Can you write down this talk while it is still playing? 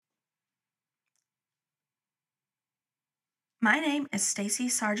My name is Stacy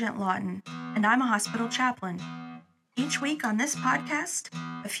Sargent Lawton, and I'm a hospital chaplain. Each week on this podcast,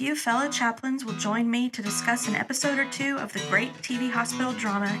 a few fellow chaplains will join me to discuss an episode or two of the great TV hospital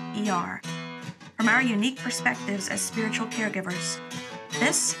drama ER, from our unique perspectives as spiritual caregivers.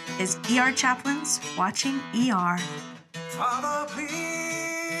 This is ER Chaplains Watching ER. Father, please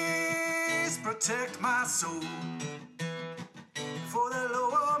protect my soul before they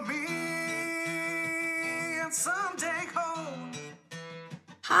lower me and someday home.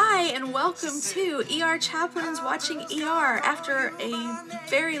 Hi, and welcome to ER Chaplains Watching ER after a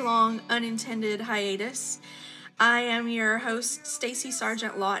very long unintended hiatus. I am your host, Stacy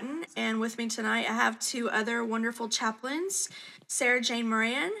Sargent Lawton, and with me tonight I have two other wonderful chaplains, Sarah Jane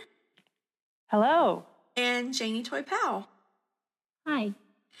Moran. Hello. And Janie Toy Powell. Hi.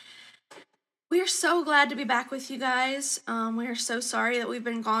 We are so glad to be back with you guys. We are so sorry that we've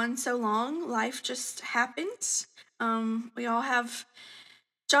been gone so long. Life just happens. We all have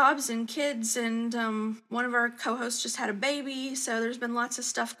jobs and kids, and one of our co-hosts just had a baby, so there's been lots of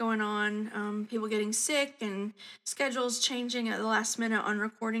stuff going on, people getting sick and schedules changing at the last minute on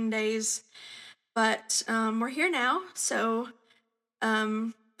recording days, but we're here now, so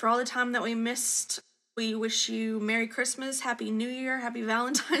for all the time that we missed, we wish you Merry Christmas, Happy New Year, Happy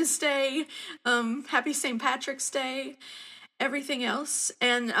Valentine's Day, Happy St. Patrick's Day, everything else.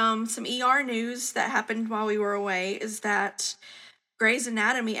 And some ER news that happened while we were away is that Grey's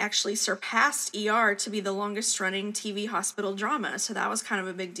Anatomy actually surpassed ER to be the longest running TV hospital drama, so that was kind of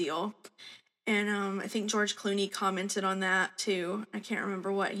a big deal. And I think George Clooney commented on that too. I can't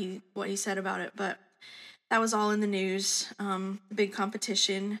remember what he said about it, but that was all in the news. The big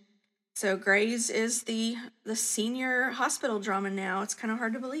competition. So Grey's is the senior hospital drama now. It's kind of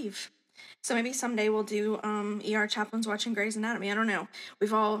hard to believe. So maybe someday we'll do ER Chaplains Watching Grey's Anatomy. I don't know.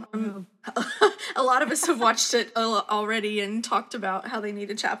 We've all, a lot of us have watched it already and talked about how they need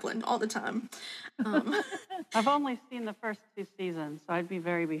a chaplain all the time. I've only seen the first 2 seasons, so I'd be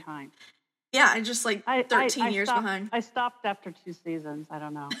very behind. Yeah, I just 13 years behind. I stopped after 2 seasons. I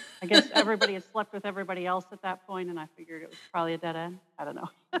don't know. I guess everybody had slept with everybody else at that point, and I figured it was probably a dead end. I don't know.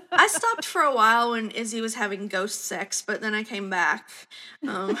 I stopped for a while when Izzy was having ghost sex, but then I came back.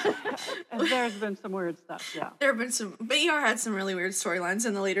 There's been some weird stuff, yeah. There have been some, but ER had some really weird storylines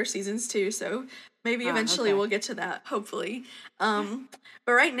in the later seasons too, so maybe eventually we'll get to that, hopefully. But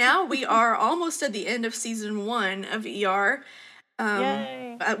right now, we are almost at the end of season 1 of ER.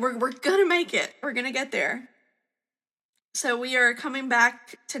 Yay. We're gonna make it. We're gonna get there. So we are coming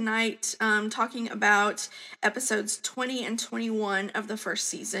back tonight talking about episodes 20 and 21 of the first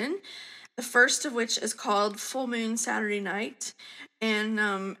season. The first of which is called Full Moon Saturday Night. And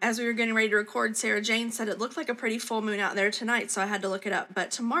as we were getting ready to record, Sarah Jane said it looked like a pretty full moon out there tonight, so I had to look it up.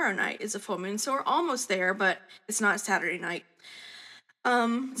 But tomorrow night is a full moon, so we're almost there, but it's not Saturday night.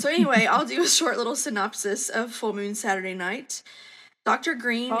 So anyway, I'll do a short little synopsis of Full Moon Saturday Night. Dr.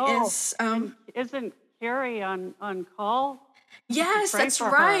 Green is... Isn't Carrie on call? Yes, that's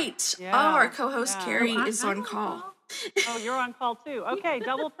right. Yeah, our co-host Carrie is on call. Oh, you're on call too. Okay,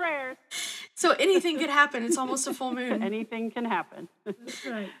 double prayers. So anything could happen. It's almost a full moon. Anything can happen. That's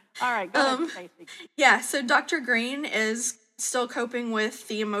right. All right, go ahead, Stacey. Yeah, so Dr. Green is still coping with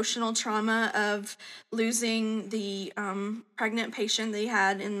the emotional trauma of losing the pregnant patient that he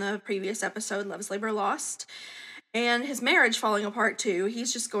had in the previous episode, Love's Labor Lost, and his marriage falling apart too.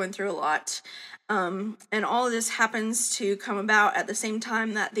 He's just going through a lot. And all of this happens to come about at the same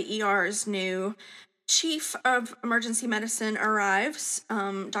time that the ER's new chief of emergency medicine arrives,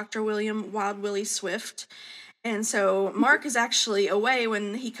 Dr. William Wild Willie Swift. And so Mark is actually away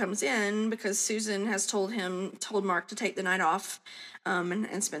when he comes in because Susan has told Mark to take the night off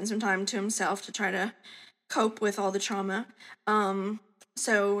and spend some time to himself to try to cope with all the trauma.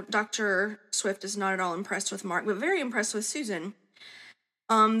 So Dr. Swift is not at all impressed with Mark, but very impressed with Susan.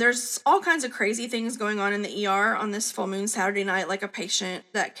 There's all kinds of crazy things going on in the ER on this full moon Saturday night, like a patient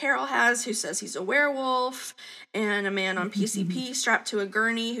that Carol has who says he's a werewolf, and a man on PCP strapped to a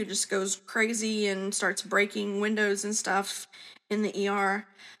gurney who just goes crazy and starts breaking windows and stuff in the ER.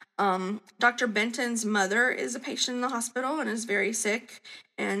 Dr. Benton's mother is a patient in the hospital and is very sick,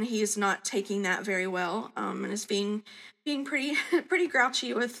 and he is not taking that very well, and is being pretty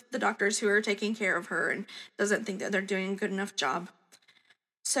grouchy with the doctors who are taking care of her and doesn't think that they're doing a good enough job.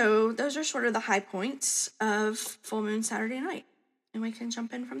 So those are sort of the high points of Full Moon Saturday Night, and we can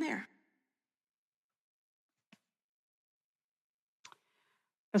jump in from there.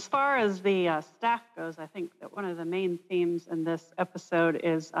 As far as the staff goes, I think that one of the main themes in this episode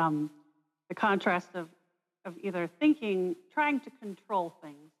is the contrast of either trying to control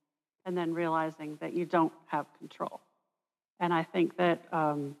things, and then realizing that you don't have control. And I think that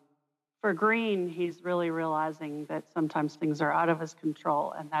for Green, he's really realizing that sometimes things are out of his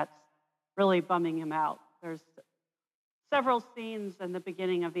control, and that's really bumming him out. There's several scenes in the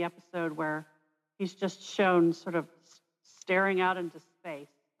beginning of the episode where he's just shown sort of staring out into space,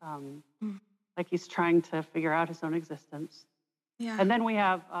 like he's trying to figure out his own existence. Yeah. And then we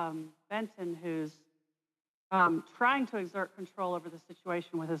have Benton, who's trying to exert control over the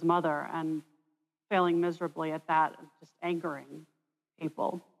situation with his mother and failing miserably at that, and just angering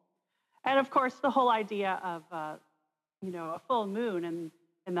people. And of course, the whole idea of a full moon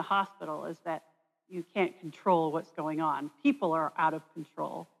in the hospital is that you can't control what's going on. People are out of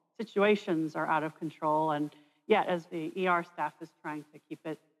control. Situations are out of control. And yet, as the ER staff is trying to keep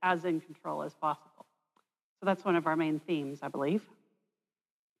it as in control as possible. So that's one of our main themes, I believe.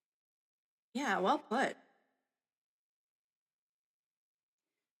 Yeah, well put.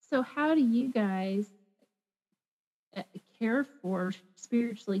 So how do you guys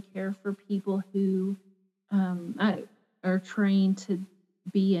spiritually care for people who are trained to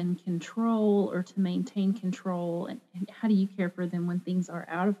be in control or to maintain control? And how do you care for them when things are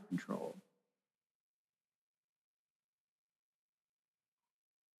out of control?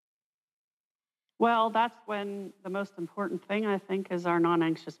 Well, that's when the most important thing, I think, is our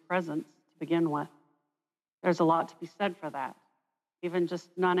non-anxious presence to begin with. There's a lot to be said for that. Even just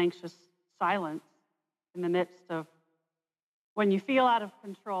non-anxious silence in the midst of when you feel out of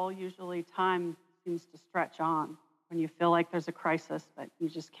control, usually time seems to stretch on when you feel like there's a crisis that you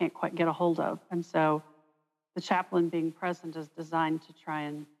just can't quite get a hold of. And so the chaplain being present is designed to try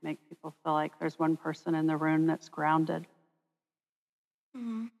and make people feel like there's one person in the room that's grounded.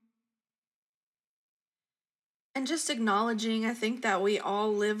 Mm-hmm. And just acknowledging, I think, that we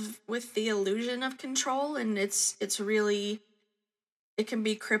all live with the illusion of control, and it's really, it can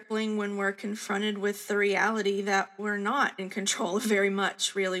be crippling when we're confronted with the reality that we're not in control of very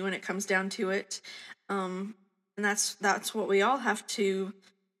much, really, when it comes down to it. And that's what we all have to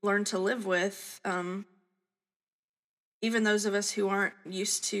learn to live with. Even those of us who aren't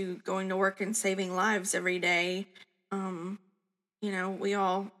used to going to work and saving lives every day, we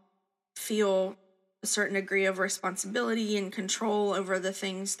all feel a certain degree of responsibility and control over the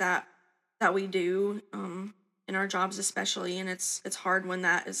things that we do in our jobs, especially, and it's hard when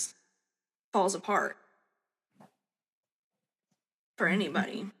that falls apart for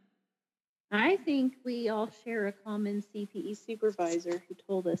anybody. I think we all share a common CPE supervisor who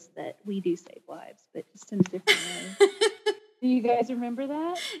told us that we do save lives, but just in a different way. Do you guys remember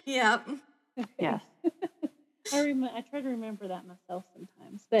that? Yep. Okay. Yes. I try to remember that myself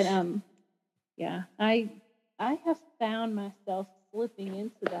sometimes, but yeah, I have found myself slipping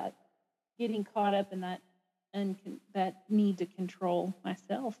into that, getting caught up in that that need to control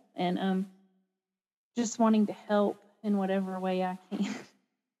myself, and just wanting to help in whatever way I can.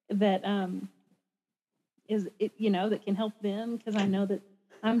 That is it, that can help them, because I know that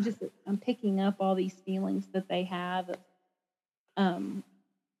I'm picking up all these feelings that they have of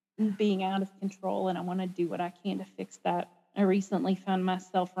being out of control, and I want to do what I can to fix that. I recently found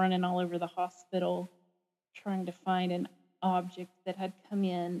myself running all over the hospital trying to find an object that had come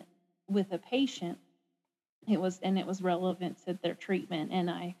in with a patient. It was relevant to their treatment, and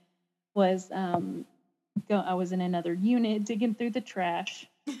I was in another unit digging through the trash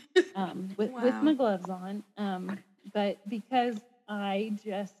with my gloves on, but because I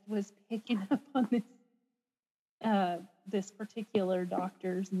just was picking up on this particular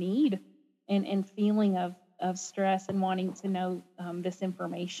doctor's need and feeling of stress and wanting to know this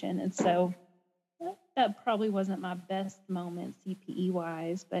information. And so that probably wasn't my best moment CPE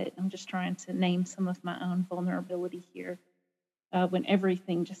wise, but I'm just trying to name some of my own vulnerability here when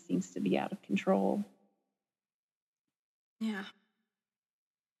everything just seems to be out of control. Yeah.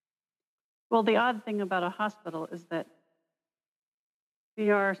 Well, the odd thing about a hospital is that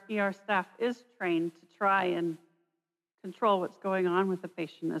ER staff is trained to try and control what's going on with the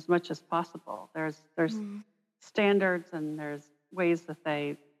patient as much as possible. There's standards, and there's ways that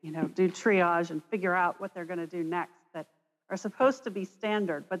they do triage and figure out what they're going to do next that are supposed to be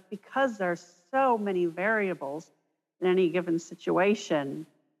standard. But because there's so many variables in any given situation,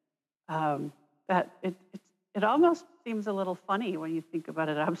 that it almost seems a little funny when you think about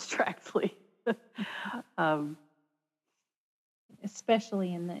it abstractly.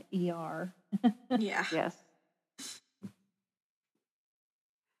 Especially in the ER. Yeah. Yes.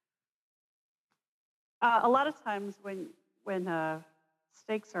 A lot of times when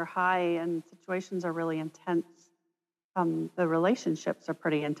stakes are high and situations are really intense, the relationships are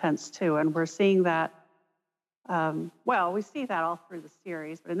pretty intense too. And we're seeing that, we see that all through the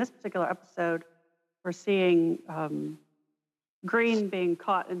series, but in this particular episode, we're seeing Green being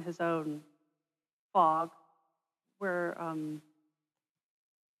caught in his own fog, where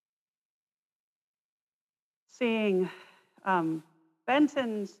seeing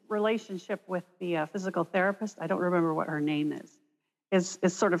Benton's relationship with the physical therapist, I don't remember what her name is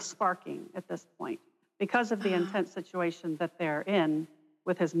sort of sparking at this point. Because of the intense situation that they're in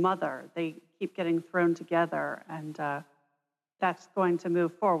with his mother, they keep getting thrown together, and that's going to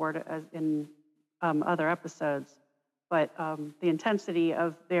move forward as in other episodes. But the intensity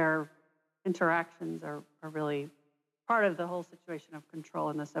of their interactions are really part of the whole situation of control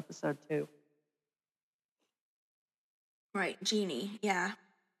in this episode too. Right, Jeannie, yeah.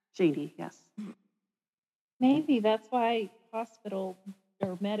 Jeannie, yes. Maybe that's why hospital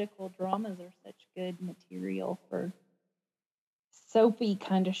or medical dramas are such good material for soapy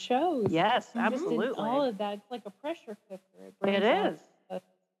kind of shows. Yes, And just in absolutely. all of that, it's like a pressure cooker. It brings out is.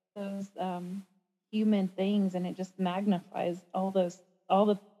 those human things, and it just magnifies all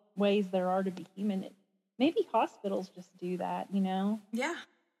the ways there are to be human. Maybe hospitals just do that, Yeah.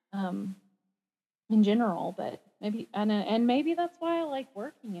 in general, but maybe and maybe that's why I like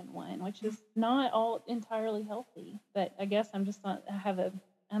working in one, which is not all entirely healthy. But I guess I'm just not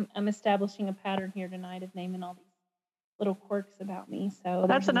I'm establishing a pattern here tonight of naming all these little quirks about me. So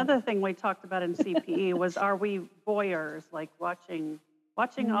That's another thing we talked about in CPE was, are we voyeurs, like watching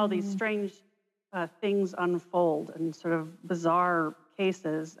all these strange things unfold and sort of bizarre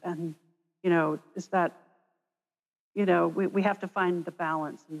cases, and is that we have to find the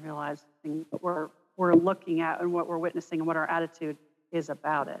balance and realize things that we're looking at and what we're witnessing and what our attitude is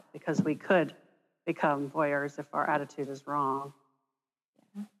about it, because we could become voyeurs if our attitude is wrong.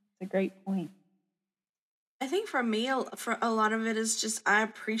 Yeah, it's a great point. I think for me, for a lot of it is just I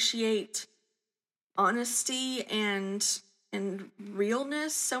appreciate honesty and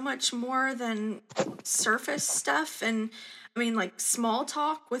realness so much more than surface stuff. And I mean, like, small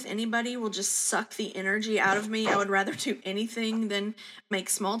talk with anybody will just suck the energy out of me. I would rather do anything than make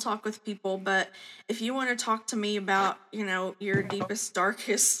small talk with people. But if you want to talk to me about, your deepest,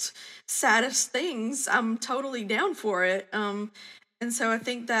 darkest, saddest things, I'm totally down for it. And so I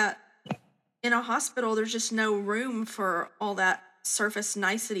think that in a hospital, there's just no room for all that surface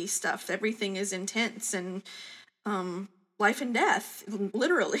nicety stuff. Everything is intense and life and death,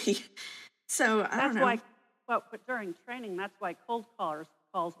 literally. So I don't know. But during training, that's why cold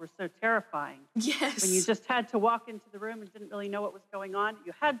calls were so terrifying. Yes. When you just had to walk into the room and didn't really know what was going on,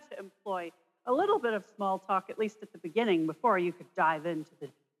 you had to employ a little bit of small talk, at least at the beginning, before you could dive into the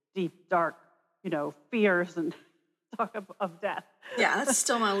deep, dark, fears and talk of death. Yeah, that's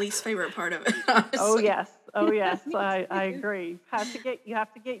still my least favorite part of it, honestly. Oh yes, I agree. You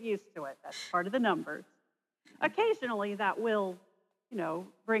have to get used to it. That's part of the numbers. Occasionally, that will,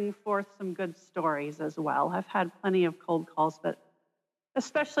 bring forth some good stories as well. I've had plenty of cold calls, but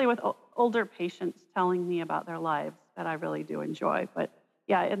especially with older patients telling me about their lives, that I really do enjoy. But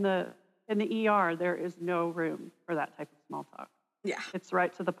yeah, in the ER, there is no room for that type of small talk. Yeah, it's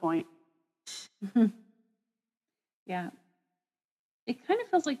right to the point. Yeah. It kind of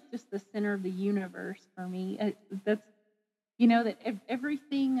feels like just the center of the universe for me. That's, that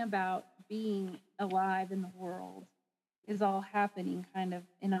everything about being alive in the world is all happening kind of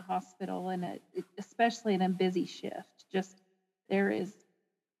in a hospital, and especially in a busy shift. Just there is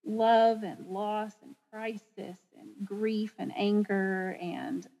love and loss and crisis and grief and anger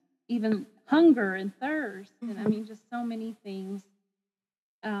and even hunger and thirst. And I mean, just so many things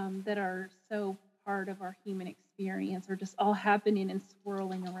that are so part of our human experience are just all happening and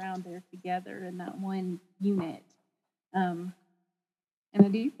swirling around there together in that one unit. And I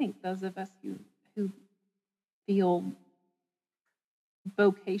do think those of us who feel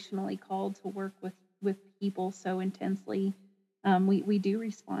vocationally called to work with people so intensely, we do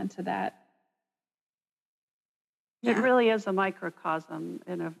respond to that. It really is a microcosm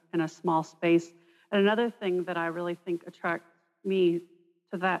in a small space. And another thing that I really think attracts me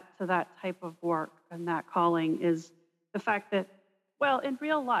to that type of work and that calling is the fact that, well, in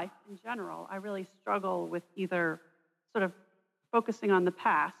real life in general, I really struggle with either sort of focusing on the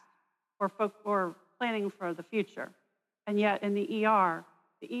past or planning for the future. And yet in the ER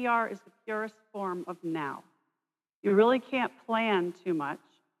is the purest form of now. You really can't plan too much.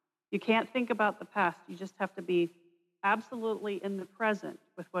 You can't think about the past. You just have to be absolutely in the present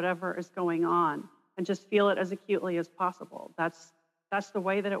with whatever is going on and just feel it as acutely as possible. That's the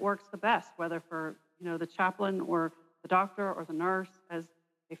way that it works the best, whether for the chaplain or the doctor or the nurse as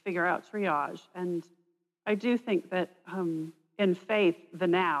they figure out triage. And I do think that in faith, the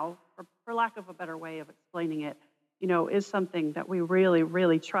now, for lack of a better way of explaining it, is something that we really,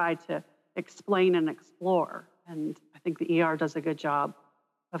 really try to explain and explore. And I think the ER does a good job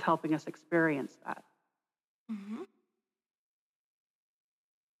of helping us experience that. Mhm.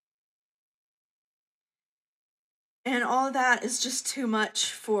 And all of that is just too much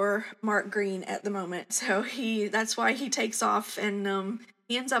for Mark Green at the moment. So that's why he takes off, and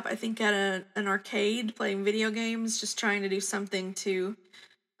he ends up, I think, at an arcade playing video games, just trying to do something to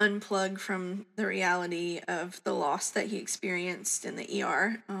unplug from the reality of the loss that he experienced in the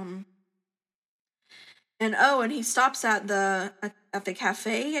ER. And he stops at the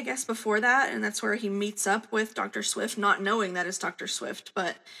cafe, I guess, before that, and that's where he meets up with Dr. Swift, not knowing that it's Dr. Swift,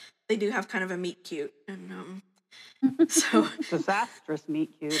 but they do have kind of a meet cute, and so Disastrous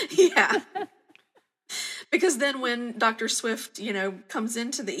meet cute. yeah. Because then when Dr. Swift, comes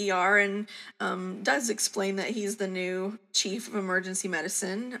into the ER and does explain that he's the new chief of emergency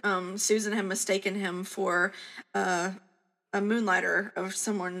medicine, Susan had mistaken him for a moonlighter of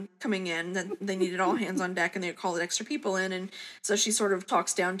someone coming in, that they needed all hands on deck and they called extra people in. And so she sort of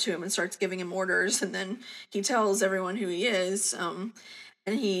talks down to him and starts giving him orders. And then he tells everyone who he is.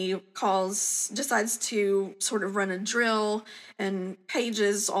 And he decides to sort of run a drill and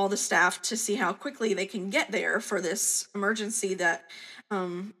pages all the staff to see how quickly they can get there for this emergency that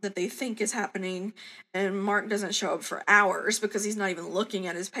they think is happening. And Mark doesn't show up for hours because he's not even looking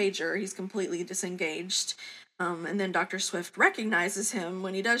at his pager. He's completely disengaged. And then Dr. Swift recognizes him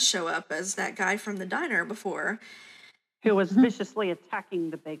when he does show up as that guy from the diner before. Who was viciously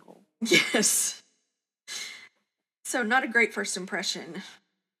attacking the bagel. Yes. So not a great first impression.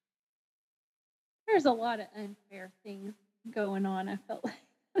 There's a lot of unfair things going on, I felt like.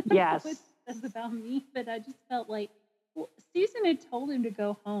 Yes. It says about me, but I just felt like, well, Susan had told him to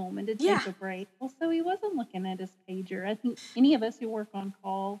go home and to take Yeah. a break. Well, so he wasn't looking at his pager. I think any of us who work on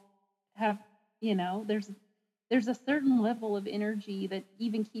call have, there's a certain level of energy that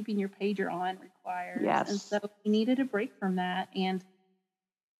even keeping your pager on requires. Yes. And so he needed a break from that. And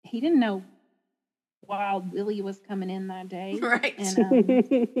he didn't know Wild Willie was coming in that day. Right.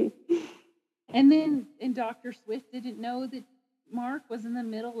 And Dr. Swift didn't know that Mark was in the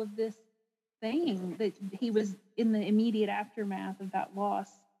middle of this thing, that he was in the immediate aftermath of that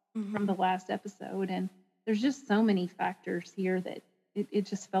loss from the last episode. And there's just so many factors here that it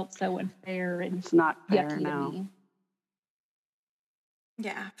just felt so unfair and It's not fair yucky to now. me.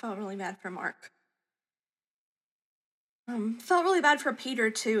 Yeah, felt really bad for Mark. Felt really bad for Peter,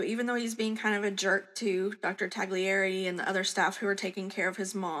 too, even though he's being kind of a jerk to Dr. Taglieri and the other staff who are taking care of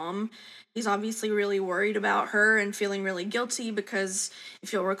his mom. He's obviously really worried about her and feeling really guilty because,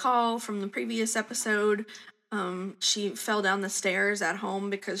 if you'll recall from the previous episode, she fell down the stairs at home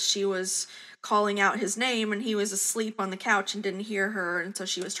because she was calling out his name and he was asleep on the couch and didn't hear her, and so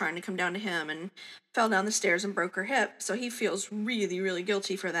she was trying to come down to him and fell down the stairs and broke her hip. So he feels really, really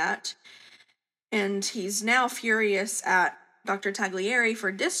guilty for that. And he's now furious at Dr. Taglieri for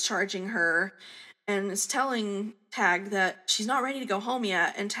discharging her and is telling Tag that she's not ready to go home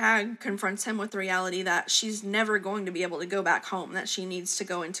yet. And Tag confronts him with the reality that she's never going to be able to go back home, that she needs to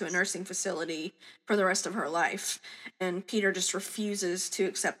go into a nursing facility for the rest of her life. And Peter just refuses to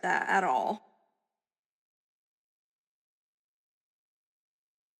accept that at all.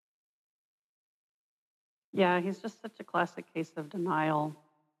 Yeah, he's just such a classic case of denial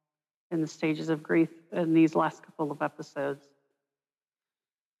in the stages of grief in these last couple of episodes.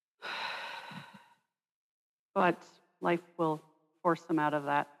 But life will force him out of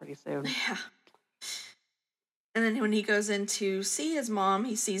that pretty soon. Yeah. And then when he goes in to see his mom,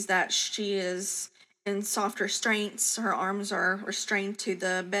 he sees that she is in soft restraints. Her arms are restrained to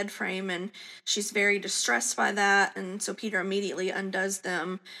the bed frame, and she's very distressed by that. And so Peter immediately undoes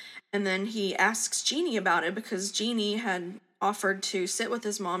them. And then he asks Jeannie about it because Jeannie had offered to sit with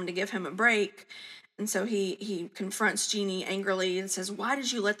his mom to give him a break. And so he confronts Jeannie angrily and says, "Why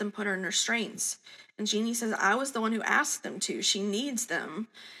did you let them put her in restraints?" And Jeannie says, "I was the one who asked them to. She needs them."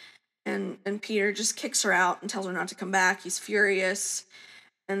 And Peter just kicks her out and tells her not to come back. He's furious.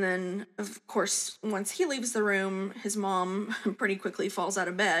 And then, of course, once he leaves the room, his mom pretty quickly falls out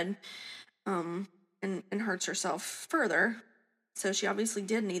of bed and hurts herself further. So she obviously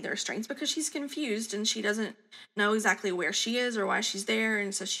did need the restraints because she's confused and she doesn't know exactly where she is or why she's there.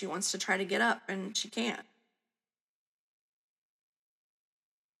 And so she wants to try to get up and she can't.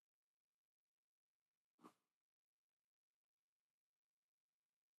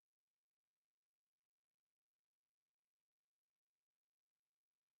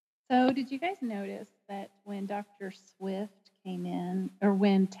 So did you guys notice that when Dr. Swift came in, or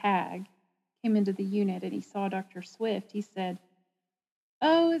when Tag came into the unit and he saw Dr. Swift, he said,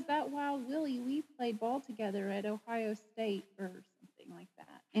 "Oh, is that Wild Willie? We played ball together at Ohio State," or something like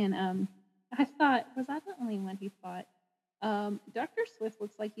that. And I I thought, was I the only one who thought, Dr. Swift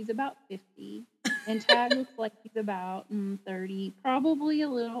looks like he's about 50, and Tad looks like he's about 30, probably a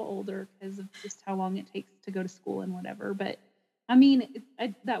little older because of just how long it takes to go to school and whatever. But I mean,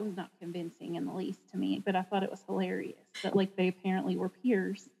 that was not convincing in the least to me, but I thought it was hilarious that like they apparently were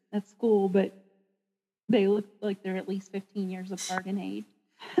peers at school, but they look like they're at least 15 years apart in age.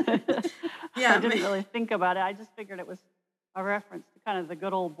 Yeah, I didn't really think about it. I just figured it was a reference to kind of the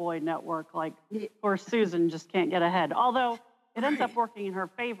good old boy network, like poor Susan just can't get ahead. Although it ends up Right. working in her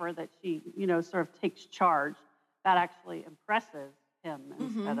favor that she, sort of takes charge. That actually impresses him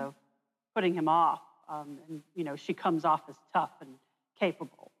instead of putting him off. And she comes off as tough and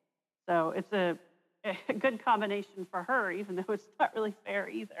capable. So it's a good combination for her, even though it's not really fair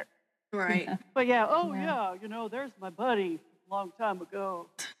either. Right. But yeah, Yeah. there's my buddy a long time ago.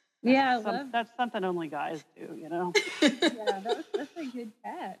 Yeah, I love That's something only guys do, yeah, that's a good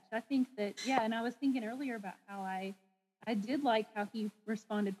catch. I think that and I was thinking earlier about how I did like how he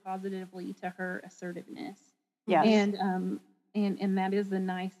responded positively to her assertiveness. Yes. And that is a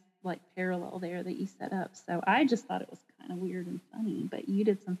nice like parallel there that you set up. So I just thought it was kind of weird and funny, but you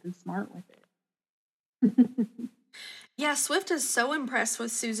did something smart with it. Yeah, Swift is so impressed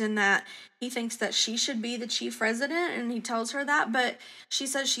with Susan that he thinks that she should be the chief resident, and he tells her that, but she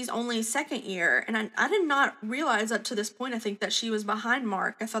says she's only second year, and I did not realize up to this point, I think, that she was behind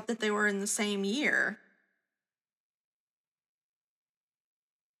Mark. I thought that they were in the same year.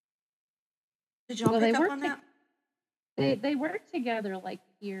 Did y'all Well, pick they up work on that? They work together like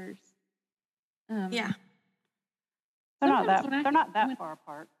peers. Yeah. Sometimes when I They're not that when- far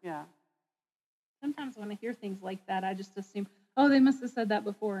apart. Yeah. Sometimes when I hear things like that, I just assume, oh, they must have said that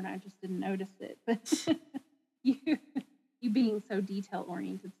before, and I just didn't notice it. But you being so detail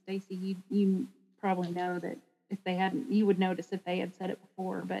oriented, Stacy, you probably know that if they hadn't, you would notice if they had said it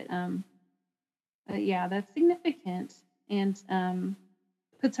before. But yeah, that's significant, and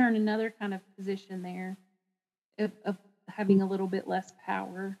puts her in another kind of position there of having a little bit less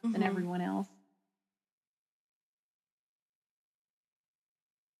power than Mhm. everyone else.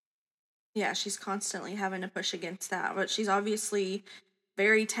 Yeah, she's constantly having to push against that, but she's obviously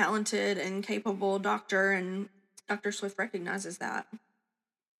very talented and capable doctor, and Dr. Swift recognizes that.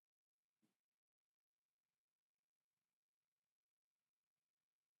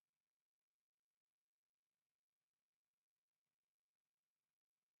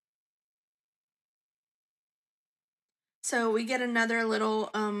 So we get another little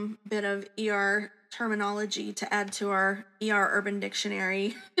bit of ER terminology to add to our ER Urban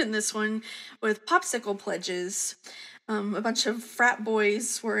Dictionary in this one with popsicle pledges. A bunch of frat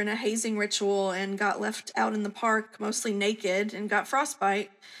boys were in a hazing ritual and got left out in the park, mostly naked, and got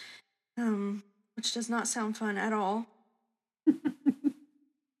frostbite, which does not sound fun at all.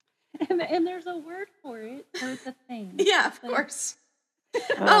 And there's a word for it, so it's a thing. Yeah, of It's like- course.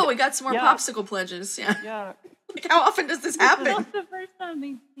 Oh, we got some more yeah. popsicle pledges. Yeah. Yeah. Like, how often does this happen? That's the first time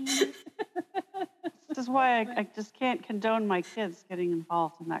they've seen it. This is why I just can't condone my kids getting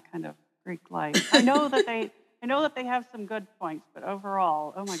involved in that kind of Greek life. I know that they have some good points, but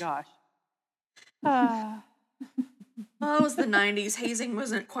overall, oh my gosh. Well, it was the 90s. Hazing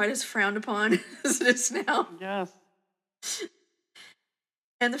wasn't quite as frowned upon as it is now. Yes.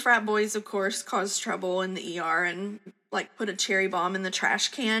 And the frat boys, of course, caused trouble in the ER and, like, put a cherry bomb in the trash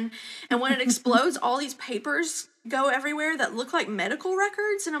can. And when it explodes, all these papers go everywhere that look like medical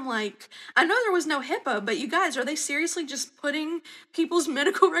records. And I'm like, I know there was no HIPAA, but you guys, are they seriously just putting people's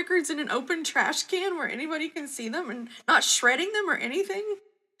medical records in an open trash can where anybody can see them and not shredding them or anything?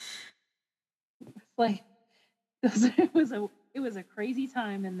 It's like it was a crazy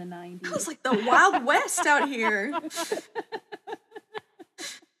time in the 90s. It was like the Wild West out here.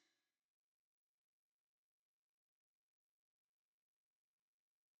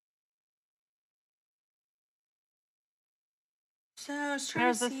 So I was trying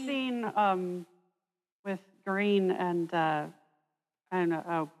There's to a see. scene with Green and I don't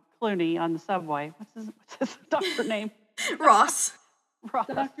know, Clooney on the subway. What's his doctor name? Ross. Ross.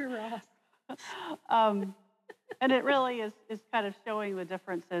 Dr. Ross. And it really is kind of showing the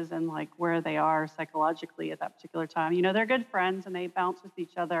differences in like where they are psychologically at that particular time. You know, they're good friends and they bounce with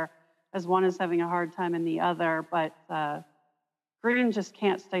each other as one is having a hard time in the other, but Green just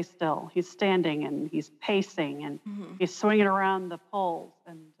can't stay still. He's standing and he's pacing and he's swinging around the poles.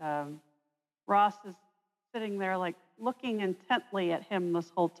 And Ross is sitting there like looking intently at him this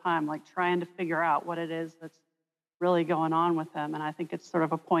whole time, like trying to figure out what it is that's really going on with him. And I think it's sort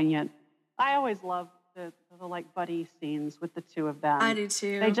of a poignant. I always love the like buddy scenes with the two of them. I do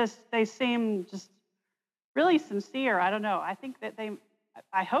too. They seem just really sincere. I don't know. I think that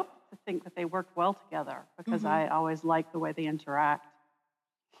I hope to think that they worked well together because Mhm. I always like the way they interact.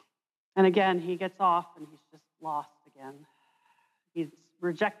 And again, he gets off and he's just lost again. He's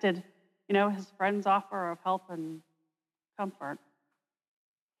rejected, his friend's offer of help and comfort.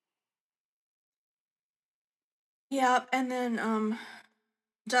 Yep, and then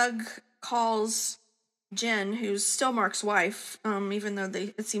Doug calls Jen, who's still Mark's wife, even though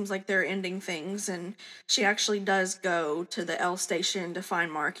it seems like they're ending things, and she actually does go to the L station to find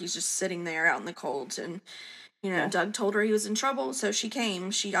Mark. He's just sitting there out in the cold, and Yes. Doug told her he was in trouble, so she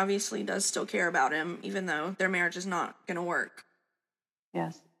came. She obviously does still care about him, even though their marriage is not gonna work.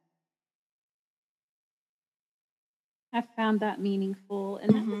 Yes. I found that meaningful,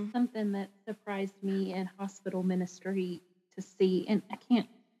 and that was Mhm. something that surprised me in hospital ministry to see. And I can't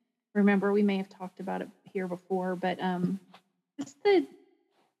remember, we may have talked about it here before, but just the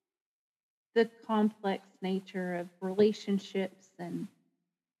complex nature of relationships and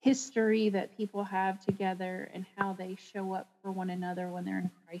history that people have together and how they show up for one another when they're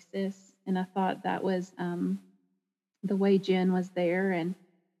in crisis. And I thought that was the way Jen was there and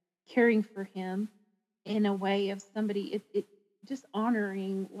caring for him in a way of somebody, it just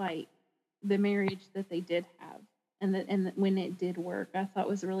honoring like the marriage that they did have and that when it did work, I thought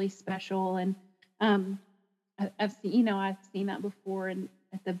was really special. And I've seen that before and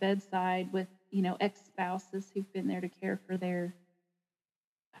at the bedside with ex-spouses who've been there to care for their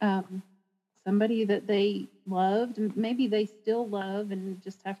somebody that they loved, and maybe they still love and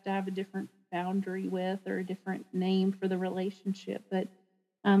just have to have a different boundary with or a different name for the relationship. But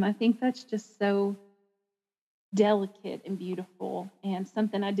I think that's just so delicate and beautiful and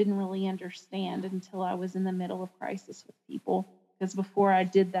something I didn't really understand until I was in the middle of crisis with people. Because before I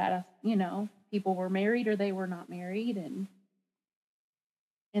did that, people were married or they were not married,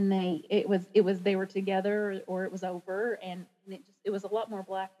 and they were together or it was over, and it was a lot more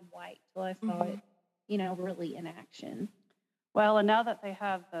black and white till I saw it, really in action. Well, and now that they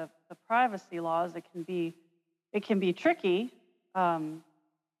have the privacy laws, it can be tricky,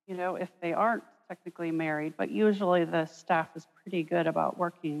 if they aren't technically married, but usually the staff is pretty good about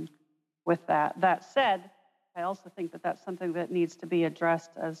working with that. That said, I also think that that's something that needs to be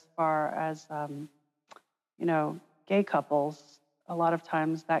addressed as far as, gay couples. A lot of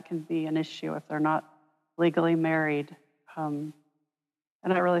times that can be an issue if they're not legally married. And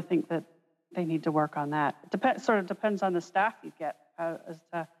I really think that they need to work on that. It sort of depends on the staff you get as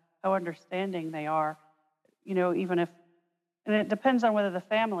to how understanding they are, and it depends on whether the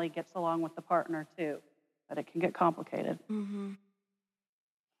family gets along with the partner too, but it can get complicated. Mm-hmm.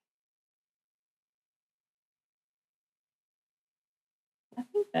 I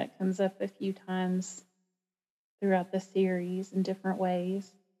think that comes up a few times throughout the series in different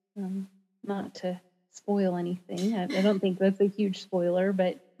ways. Not to spoil anything. I don't think that's a huge spoiler,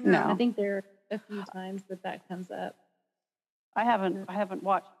 but No. I think there are a few times that comes up. I haven't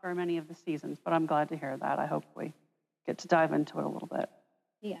watched very many of the seasons, but I'm glad to hear that. I hope we get to dive into it a little bit.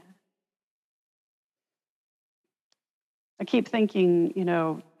 Yeah. I keep thinking,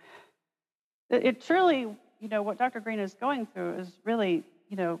 it truly, what Dr. Green is going through is really,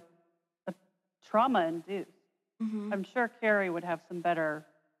 a trauma-induced. Mm-hmm. I'm sure Carrie would have some better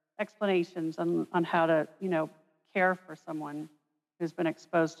explanations on how to, care for someone who's been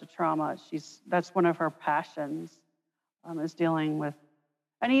exposed to trauma. That's one of her passions, is dealing with.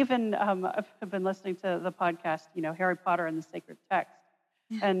 And even I've been listening to the podcast, Harry Potter and the Sacred Text.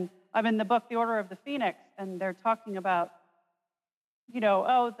 Yeah. And I'm in the book, The Order of the Phoenix, and they're talking about,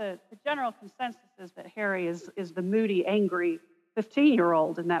 the general consensus is that Harry is the moody, angry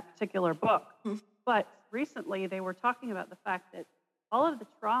 15-year-old in that particular book. Hmm. But recently they were talking about the fact that all of the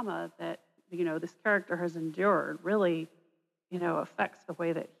trauma that, this character has endured really, affects the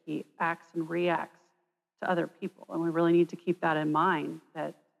way that he acts and reacts to other people. And we really need to keep that in mind,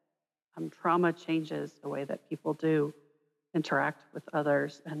 that trauma changes the way that people do interact with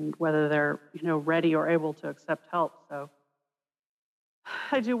others and whether they're, ready or able to accept help. So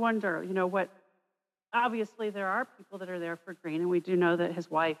I do wonder, obviously there are people that are there for Green, and we do know that his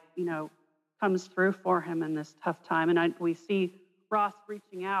wife, comes through for him in this tough time. And we see Ross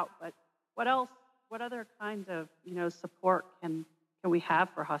reaching out, but what else, what other kind of, support can we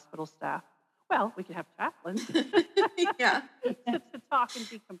have for hospital staff? Well, we could have chaplains Yeah. to talk and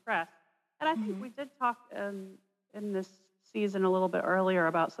decompress. And I think we did talk in this season a little bit earlier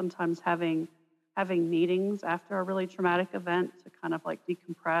about sometimes having meetings after a really traumatic event to kind of like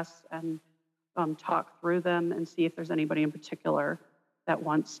decompress and talk through them and see if there's anybody in particular that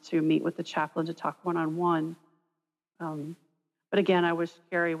wants to meet with the chaplain to talk one-on-one. But again, I wish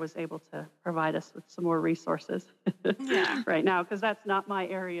Carrie was able to provide us with some more resources Yeah. right now, because that's not my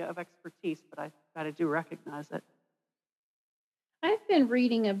area of expertise, but I do recognize it. I've been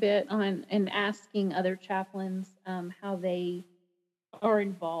reading a bit on and asking other chaplains how they are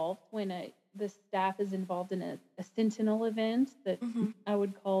involved when the staff is involved in a sentinel event that Hmm. I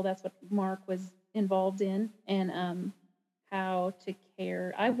would call that's what Mark was involved in, and how to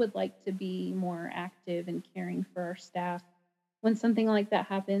care. I would like to be more active in caring for our staff when something like that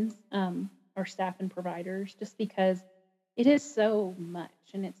happens, our staff and providers, just because it is so much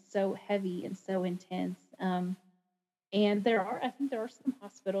and it's so heavy and so intense. And I think there are some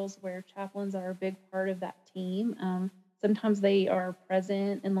hospitals where chaplains are a big part of that team. Sometimes they are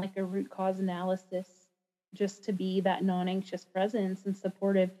present in like a root cause analysis just to be that non anxious presence and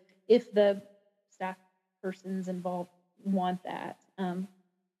supportive if the staff persons involved want that. And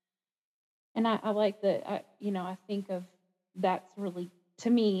I like that, I think of that's really, to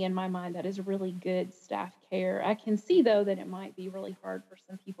me, in my mind, that is really good staff care. I can see, though, that it might be really hard for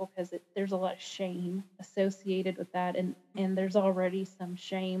some people because there's a lot of shame associated with that. And there's already some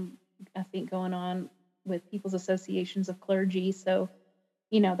shame, I think, going on with people's associations of clergy. So,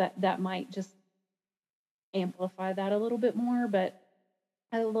 that might just amplify that a little bit more. But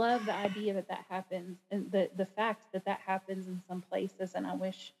I love the idea that happens and the fact that happens in some places. And I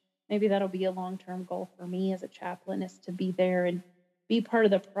wish maybe that'll be a long-term goal for me as a chaplain, is to be there and be part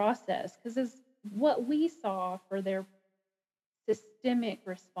of the process. Because what we saw for their systemic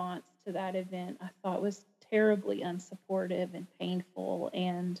response to that event, I thought was terribly unsupportive and painful.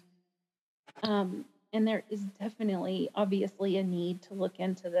 And there is definitely, obviously, a need to look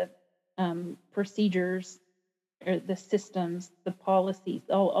into the procedures or the systems, the policies,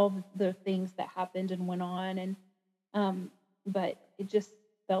 all the things that happened and went on. And but it just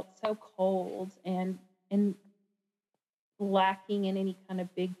felt so cold and lacking in any kind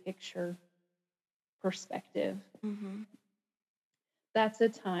of big picture perspective. Hmm. That's a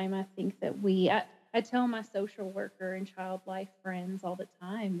time I think that I tell my social worker and child life friends all the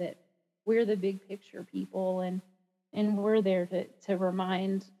time that we're the big picture people, and we're there to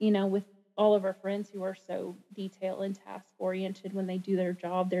remind, with all of our friends who are so detail and task oriented when they do their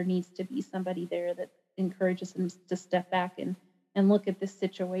job, there needs to be somebody there that encourages them to step back and look at this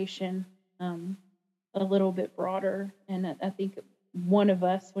situation a little bit broader. And I think one of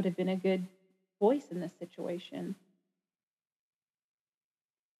us would have been a good voice in this situation.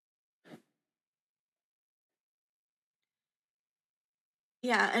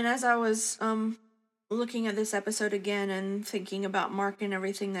 Yeah, and as I was looking at this episode again and thinking about Mark and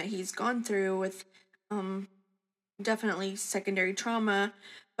everything that he's gone through with um definitely secondary trauma,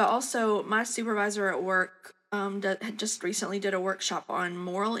 but also my supervisor at work just recently did a workshop on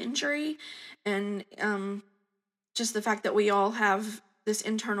moral injury, and just the fact that we all have this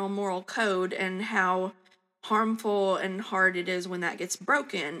internal moral code and how harmful and hard it is when that gets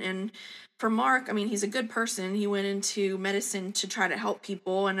broken. And for Mark, I mean, he's a good person. He went into medicine to try to help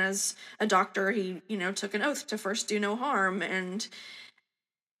people, and as a doctor, he, took an oath to first do no harm. And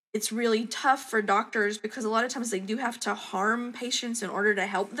it's really tough for doctors because a lot of times they do have to harm patients in order to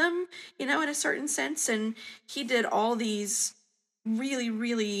help them, in a certain sense. And he did all these really,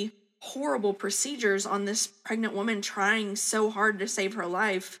 really horrible procedures on this pregnant woman trying so hard to save her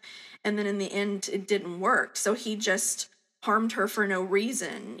life. And then in the end, it didn't work. So he just harmed her for no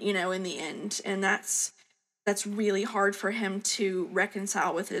reason, in the end. And that's really hard for him to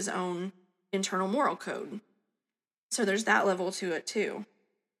reconcile with his own internal moral code. So there's that level to it too.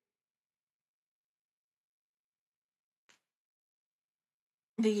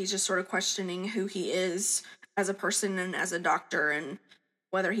 I think he's just sort of questioning who he is as a person and as a doctor, and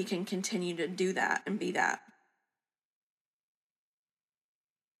whether he can continue to do that and be that.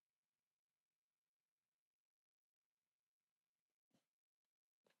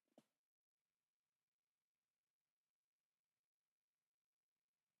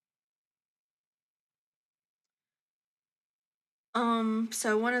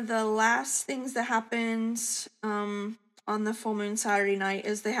 So one of the last things that happens on the full moon Saturday night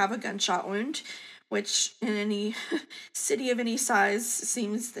is they have a gunshot wound, which in any city of any size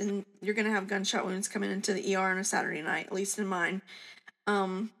seems then you're gonna have gunshot wounds coming into the ER on a Saturday night, at least in mine.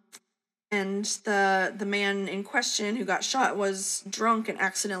 And the man in question who got shot was drunk and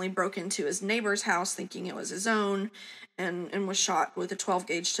accidentally broke into his neighbor's house thinking it was his own, and was shot with a 12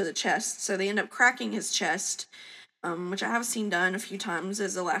 gauge to the chest. So they end up cracking his chest, which I have seen done a few times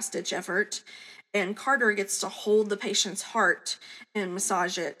as a last-ditch effort. And Carter gets to hold the patient's heart and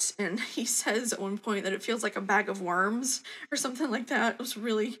massage it. And he says at one point that it feels like a bag of worms or something like that. It was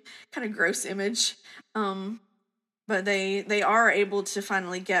really kind of gross image. But But they are able to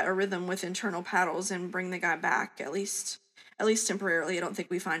finally get a rhythm with internal paddles and bring the guy back, at least temporarily. I don't think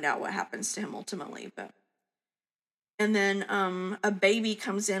we find out what happens to him ultimately, but. And then a baby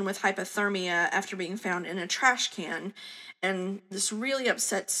comes in with hypothermia after being found in a trash can, and this really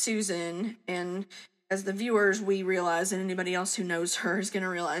upsets Susan. And as the viewers, we realize, and anybody else who knows her is going to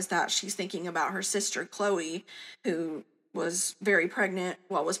realize that she's thinking about her sister Chloe, who was pregnant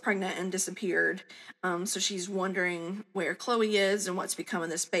and disappeared. So she's wondering where Chloe is and what's become of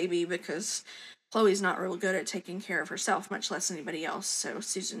this baby, because Chloe's not real good at taking care of herself, much less anybody else. So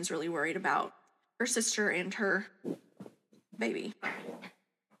Susan's really worried about her sister and her baby.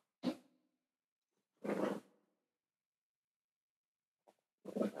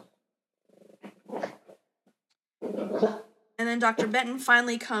 And then Dr. Benton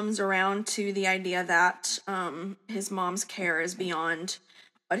finally comes around to the idea that his mom's care is beyond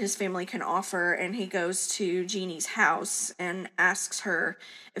what his family can offer, and he goes to Jeannie's house and asks her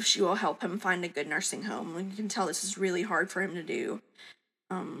if she will help him find a good nursing home. And you can tell this is really hard for him to do.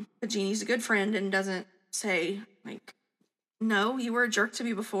 But Jeannie's a good friend and doesn't say, like, no, you were a jerk to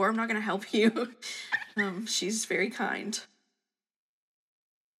me before, I'm not going to help you. She's very kind.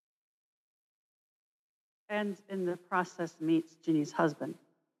 And in the process meets Ginny's husband.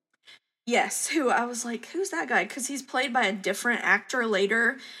 Yes, who I was like, who's that guy? Because he's played by a different actor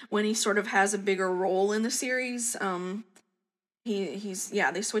later when he sort of has a bigger role in the series.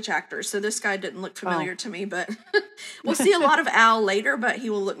 They switch actors, so this guy didn't look familiar to me, but we'll see a lot of Al later, but he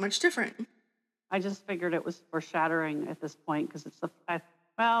will look much different. I just figured it was foreshadowing at this point, because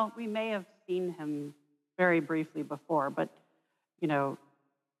we may have seen him very briefly before, but,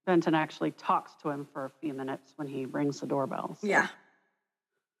 Benton actually talks to him for a few minutes when he rings the doorbell. So. Yeah.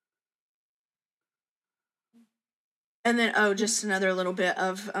 And then, just another little bit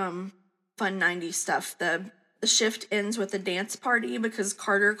of fun 90s stuff. The shift ends with a dance party because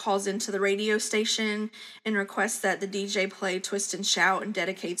Carter calls into the radio station and requests that the DJ play Twist and Shout and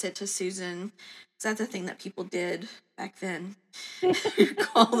dedicates it to Susan. Is that the thing that people did back then?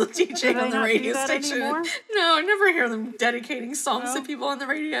 Call the DJ on the radio station. Anymore? No, I never hear them dedicating songs to people on the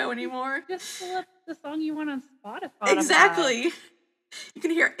radio anymore. Just pull up the song you want on Spotify. Exactly. You can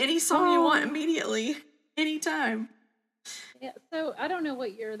hear any song you want immediately, anytime. Yeah, so I don't know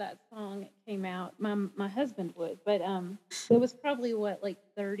what year that song came out. My husband would, but it was probably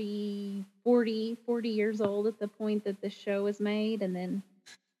 40 years old at the point that the show was made, and then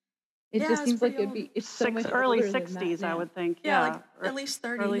it just seems like it's so much early 60s, I would think. Yeah, at least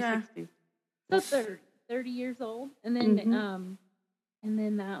 30. Early 60s. So 30 years old, and then and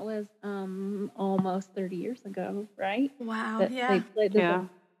then that was almost 30 years ago, right? Wow. They played this.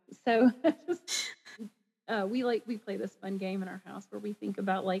 So we play this fun game in our house where we think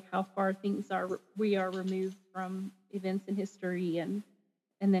about how far we are removed from events in history, and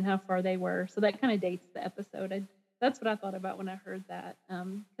then how far they were. So that kind of dates the episode. That's what I thought about when I heard that.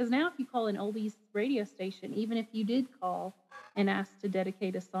 Because now if you call an oldies radio station, even if you did call and ask to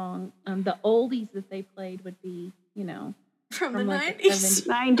dedicate a song, the oldies that they played would be, from the 90s.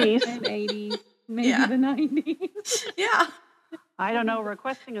 The 70s. And 80s, maybe the 90s. Yeah. I don't know.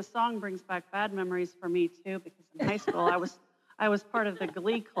 Requesting a song brings back bad memories for me too, because in high school I was part of the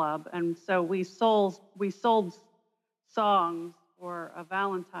Glee Club, and so we sold songs for a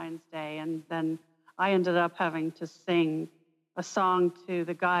Valentine's Day, and then I ended up having to sing a song to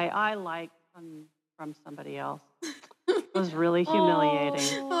the guy I liked from somebody else. It was really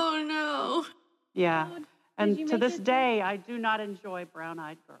humiliating. Oh no. Yeah. And to this day, I do not enjoy Brown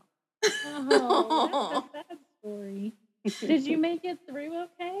Eyed Girl. Oh, that's a sad story. Did you make it through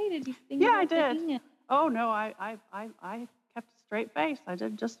okay? Did you sing? Yeah, I did. Oh no, I kept a straight face. I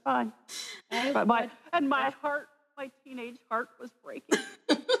did just fine. But my teenage heart was breaking.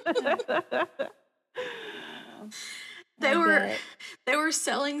 They were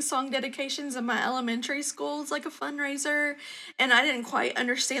selling song dedications in my elementary school as like a fundraiser, and I didn't quite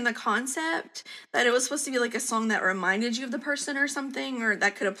understand the concept that it was supposed to be like a song that reminded you of the person or something, or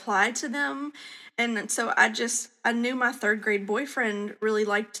that could apply to them. And so I knew my third grade boyfriend really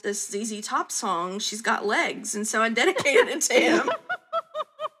liked this ZZ Top song, She's Got Legs, and so I dedicated it to him.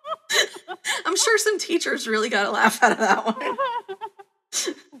 I'm sure some teachers really got a laugh out of that one.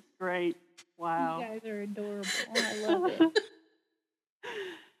 That's great. Wow. You guys are adorable. I love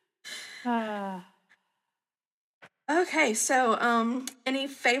it. Okay, so any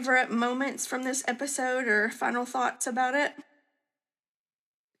favorite moments from this episode or final thoughts about it?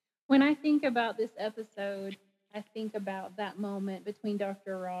 When I think about this episode, I think about that moment between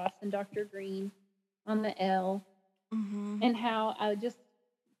Dr. Ross and Dr. Green on the L, and how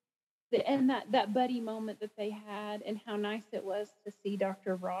and that buddy moment that they had, and how nice it was to see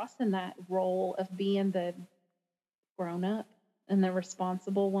Dr. Ross in that role of being the grown up and the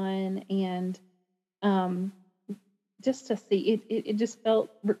responsible one, and um, just to see it just felt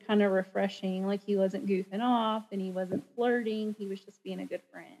kind of refreshing. Like he wasn't goofing off and he wasn't flirting. He was just being a good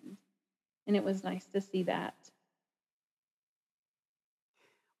friend, and it was nice to see that.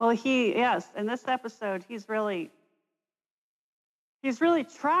 Well, yes, in this episode, he's really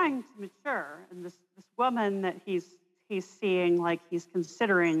trying to mature, and this woman that he's seeing, like he's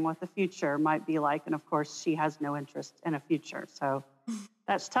considering what the future might be like, and of course she has no interest in a future, so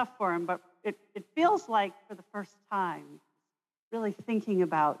that's tough for him. But it feels like for the first time, really thinking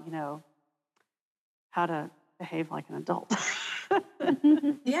about how to behave like an adult.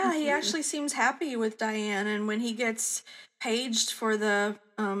 Yeah, he actually seems happy with Diane, and when he gets paged for the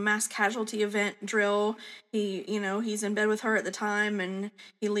mass casualty event drill, he's in bed with her at the time, and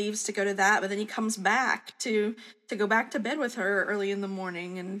he leaves to go to that, but then he comes back to go back to bed with her early in the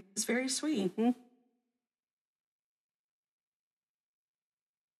morning, and it's very sweet. Mm-hmm.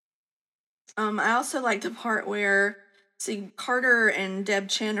 I also like the part where Carter and Deb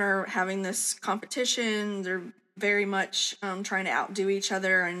Chen are having this competition. They're very much trying to outdo each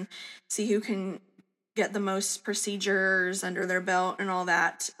other and see who can get the most procedures under their belt and all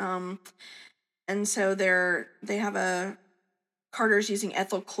that. And so they have Carter's using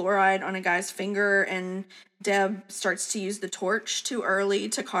ethyl chloride on a guy's finger, and Deb starts to use the torch too early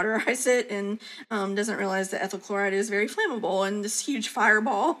to cauterize it, and doesn't realize that ethyl chloride is very flammable, and this huge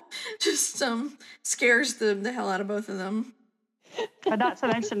fireball just scares the hell out of both of them. But not to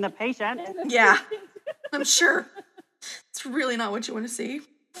mention the patient. Yeah, I'm sure. It's really not what you want to see.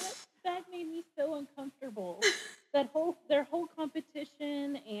 That made me so uncomfortable. Their whole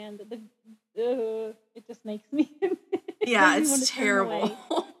competition, and it just makes me. Yeah, it's terrible.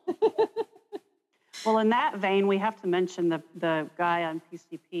 Well, in that vein, we have to mention the guy on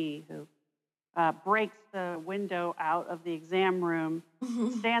PCP who breaks the window out of the exam room,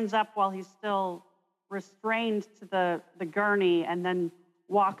 stands up while he's still restrained to the gurney, and then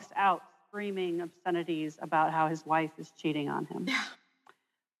walks out screaming obscenities about how his wife is cheating on him. Yeah.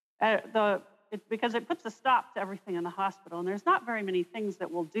 Because it puts a stop to everything in the hospital, and there's not very many things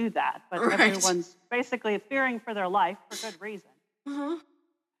that will do that, but Right. Everyone's basically fearing for their life for good reason. Uh-huh.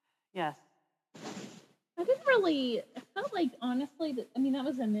 Yes. I felt like, honestly, that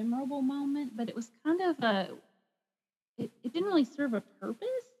was a memorable moment, but it was kind of it didn't really serve a purpose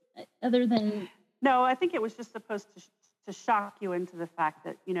other than. No, I think it was just supposed to shock you into the fact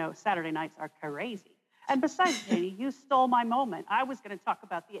that, Saturday nights are crazy. And besides, Janie, you stole my moment. I was going to talk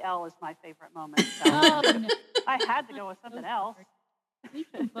about the L as my favorite moment. So No. I had to go with something else. We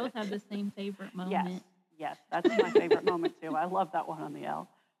can both have the same favorite moment. Yes, that's my favorite moment too. I love that one on the L.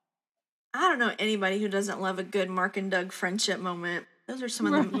 I don't know anybody who doesn't love a good Mark and Doug friendship moment. Those are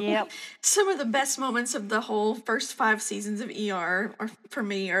some of the Yep. some of the best moments of the whole first 5 seasons of ER, or for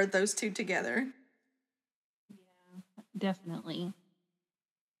me, are those two together. Yeah, definitely.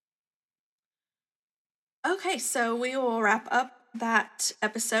 Okay, so we will wrap up that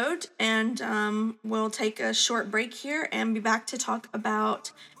episode, and we'll take a short break here and be back to talk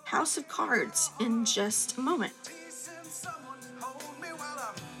about House of Cards in just a moment. Please send someone to hold me while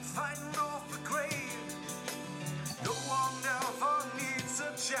I'm fighting off the grave. No one ever needs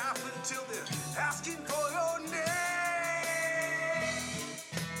a chap until they're asking for your name.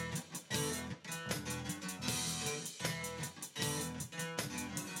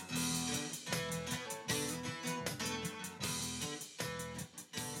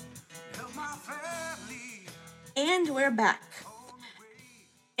 Help my family. And we're back.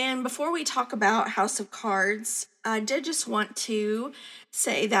 And before we talk about House of Cards, I did just want to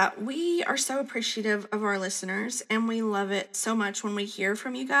say that we are so appreciative of our listeners, and we love it so much when we hear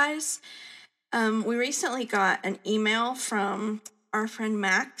from you guys. We recently got an email from our friend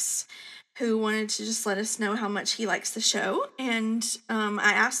Max, who wanted to just let us know how much he likes the show, and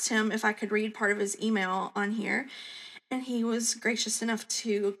I asked him if I could read part of his email on here, and he was gracious enough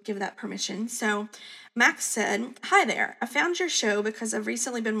to give that permission. So Max said, "Hi there, I found your show because I've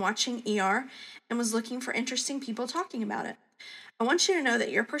recently been watching ER and was looking for interesting people talking about it. I want you to know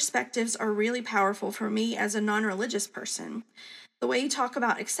that your perspectives are really powerful for me as a non-religious person. The way you talk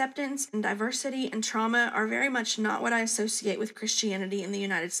about acceptance and diversity and trauma are very much not what I associate with Christianity in the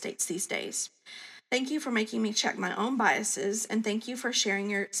United States these days. Thank you for making me check my own biases, and thank you for sharing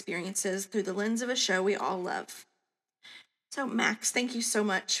your experiences through the lens of a show we all love." So, Max, thank you so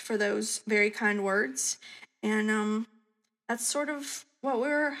much for those very kind words. And that's sort of what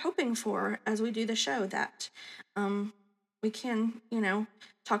we're hoping for as we do the show, that we can,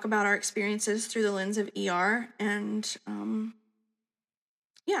 talk about our experiences through the lens of ER. And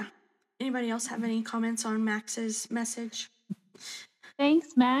yeah. Anybody else have any comments on Max's message?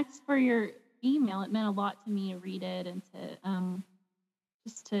 Thanks, Max, for your email. It meant a lot to me to read it and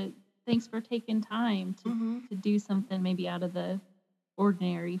to thanks for taking time to do something maybe out of the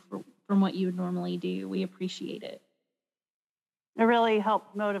ordinary from what you would normally do. We appreciate it. It really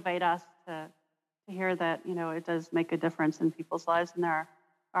helped motivate us to hear that, it does make a difference in people's lives, and there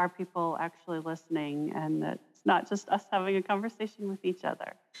are people actually listening, and that it's not just us having a conversation with each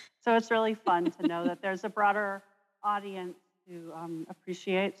other. So it's really fun to know that there's a broader audience who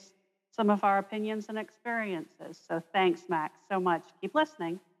appreciates some of our opinions and experiences. So thanks, Max, so much. Keep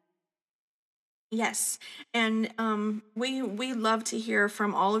listening. Yes, and we love to hear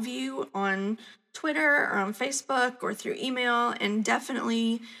from all of you on Twitter or on Facebook or through email, and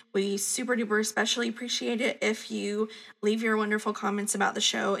definitely we super duper especially appreciate it if you leave your wonderful comments about the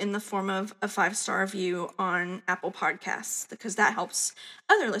show in the form of a 5-star review on Apple Podcasts, because that helps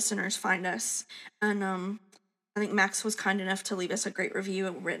other listeners find us. And I think Max was kind enough to leave us a great review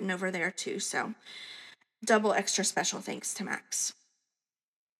written over there too, so double extra special thanks to Max.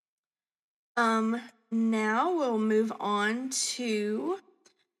 Now we'll move on to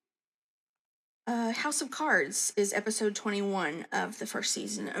House of Cards is episode 21 of the first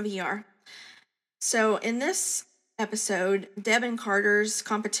season of ER. So in this episode, Deb and Carter's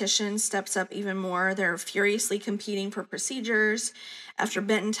competition steps up even more. They're furiously competing for procedures after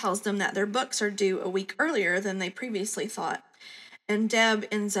Benton tells them that their books are due a week earlier than they previously thought. And Deb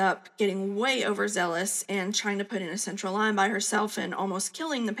ends up getting way overzealous and trying to put in a central line by herself and almost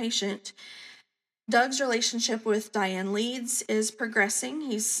killing the patient. Doug's relationship with Diane Leeds is progressing.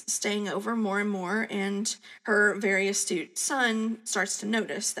 He's staying over more and more, and her very astute son starts to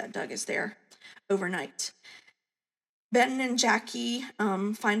notice that Doug is there overnight. Benton and Jackie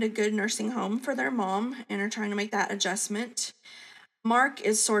find a good nursing home for their mom and are trying to make that adjustment. Mark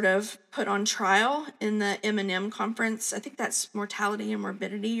is sort of put on trial in the M&M conference. I think that's mortality and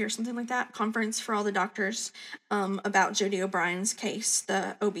morbidity or something like that, conference for all the doctors about Jody O'Brien's case,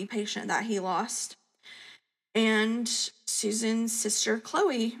 the OB patient that he lost. And Susan's sister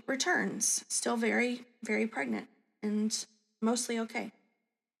Chloe returns, still very, very pregnant and mostly okay.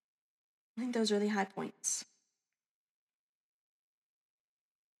 I think those are the high points.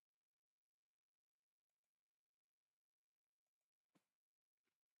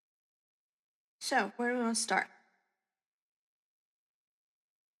 So, where do we want to start?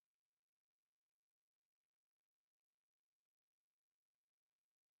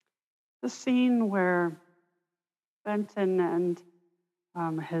 The scene where Benton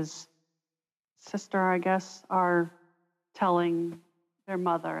and his sister, I guess, are telling their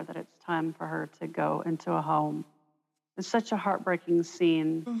mother that it's time for her to go into a home. It's such a heartbreaking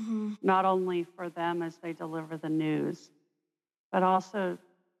scene, not only for them as they deliver the news, but also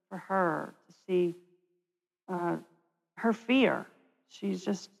for her to see her fear.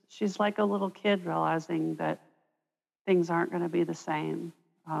 She's like a little kid realizing that things aren't going to be the same.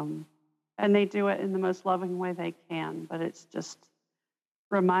 And they do it in the most loving way they can, but it's just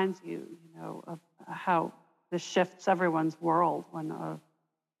reminds you, of how this shifts everyone's world when a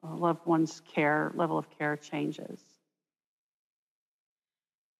loved one's level of care changes.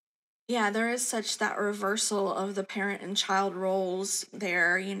 Yeah, there is such that reversal of the parent and child roles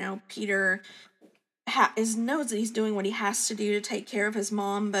there. Peter knows that he's doing what he has to do to take care of his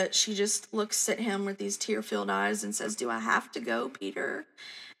mom, but she just looks at him with these tear-filled eyes and says, "Do I have to go, Peter?"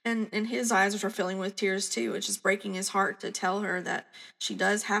 And his eyes are filling with tears too, which is breaking his heart to tell her that she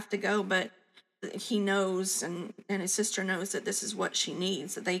does have to go, but he knows and his sister knows that this is what she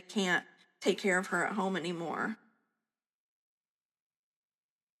needs, that they can't take care of her at home anymore.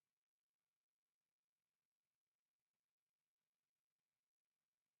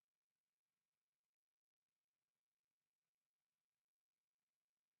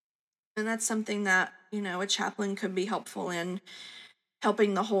 And that's something that, a chaplain could be helpful in,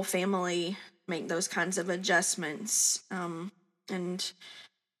 helping the whole family make those kinds of adjustments, and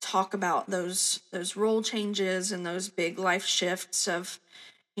talk about those role changes and those big life shifts of,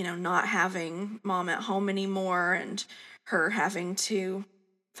 not having mom at home anymore and her having to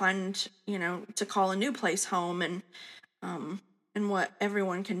find, to call a new place home, and what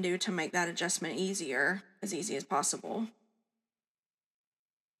everyone can do to make that adjustment as easy as possible.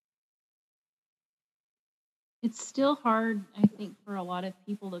 It's still hard, I think, for a lot of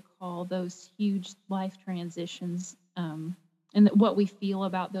people to call those huge life transitions, and what we feel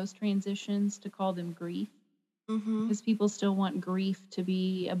about those transitions, to call them grief. Because people still want grief to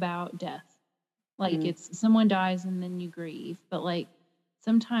be about death. Like it's someone dies and then you grieve. But like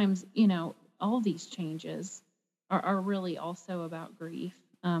sometimes, all these changes are really also about grief.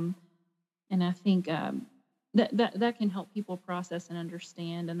 And I think that can help people process and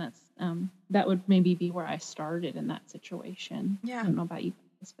understand. And that would maybe be where I started in that situation. Yeah. I don't know about you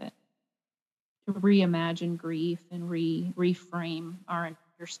guys, but to reimagine grief and reframe our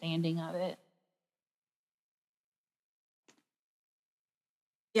understanding of it.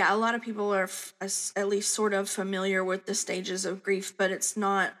 Yeah, a lot of people are at least sort of familiar with the stages of grief, but it's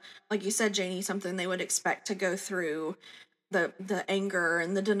not, like you said, Janie, something they would expect to go through the anger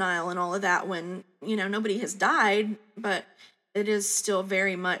and the denial and all of that when, nobody has died, but it is still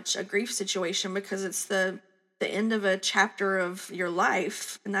very much a grief situation because it's the end of a chapter of your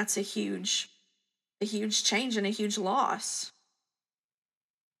life, and that's a huge change and a huge loss.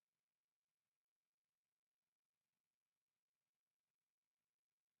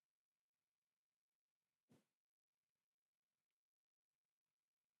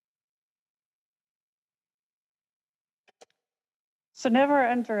 So never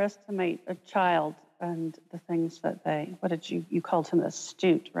underestimate a child and the things that what did you called him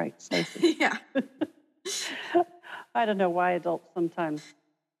astute, right, Stacey? Yeah. I don't know why adults sometimes,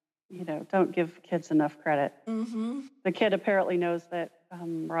 don't give kids enough credit. Mm-hmm. The kid apparently knows that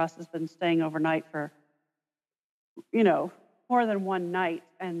Ross has been staying overnight for, more than one night,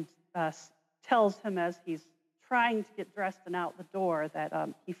 and tells him as he's trying to get dressed and out the door that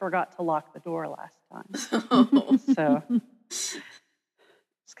he forgot to lock the door last time. Oh. So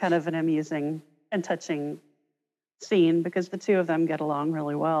it's kind of an amusing and touching scene because the two of them get along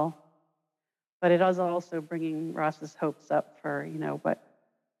really well. But it is also bringing Ross's hopes up for, what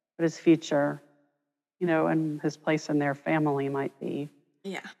his future, and his place in their family might be.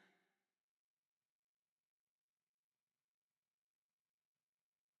 Yeah.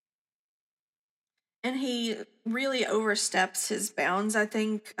 And he really oversteps his bounds, I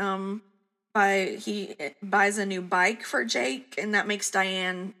think, he buys a new bike for Jake, and that makes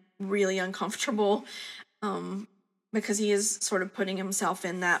Diane really uncomfortable, because he is sort of putting himself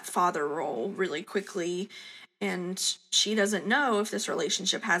in that father role really quickly, and she doesn't know if this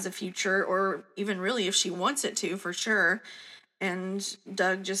relationship has a future or even really if she wants it to, for sure. And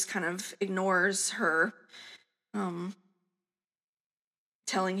Doug just kind of ignores her,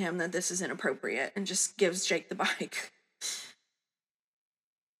 telling him that this is inappropriate, and just gives Jake the bike.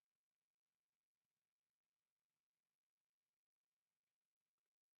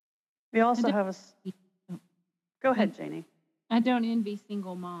 We also have Go ahead, Janie. I don't envy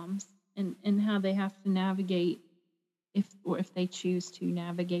single moms and how they have to navigate if they choose to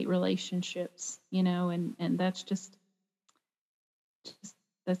navigate relationships, and that's just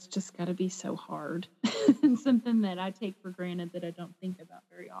got to be so hard. And something that I take for granted that I don't think about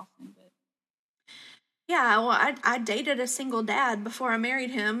very often. But Yeah, well, I dated a single dad before I married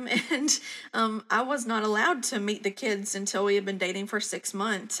him, and I was not allowed to meet the kids until we had been dating for 6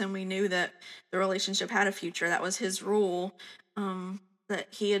 months, and we knew that the relationship had a future. That was his rule. That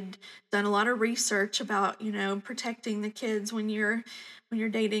he had done a lot of research about, protecting the kids when you're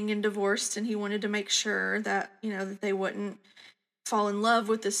dating and divorced, and he wanted to make sure that, that they wouldn't fall in love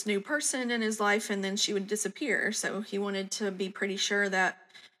with this new person in his life and then she would disappear. So he wanted to be pretty sure that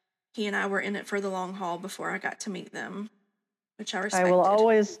he and I were in it for the long haul before I got to meet them, which I respected.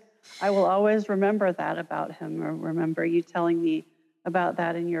 I will always remember that about him, or remember you telling me about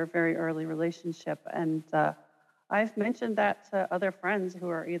that in your very early relationship. And I've mentioned that to other friends who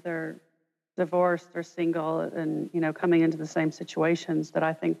are either divorced or single and, coming into the same situations, that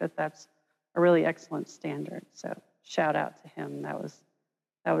I think that that's a really excellent standard. So shout out to him.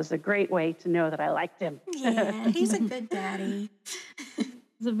 That was a great way to know that I liked him. Yeah, he's a good daddy.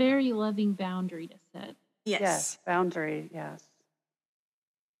 It's a very loving boundary to set. Yes. Boundary, yes.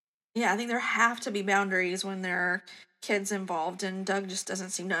 Yeah, I think there have to be boundaries when there are kids involved, and Doug just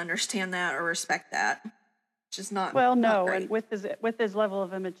doesn't seem to understand that or respect that, which is not well. Not no, great. And with his level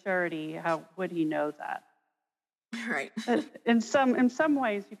of immaturity, how would he know that? Right. In some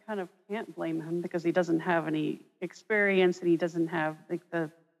ways, you kind of can't blame him because he doesn't have any experience and he doesn't have the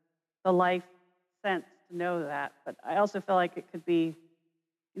life sense to know that. But I also feel like it could be,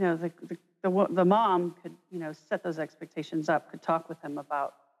 the mom could, set those expectations up, could talk with him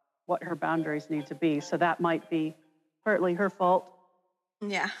about what her boundaries need to be. So that might be partly her fault.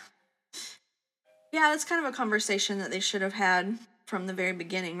 Yeah. Yeah, that's kind of a conversation that they should have had from the very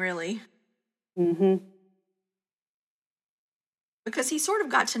beginning, really. Mm-hmm. Because he sort of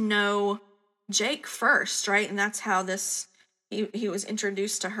got to know Jake first, right? And that's how he was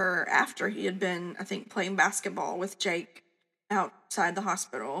introduced to her after he had been, I think, playing basketball with Jake outside the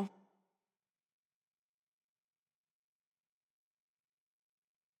hospital.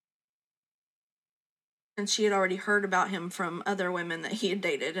 And she had already heard about him from other women that he had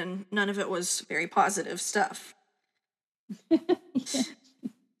dated, and none of it was very positive stuff. Yeah.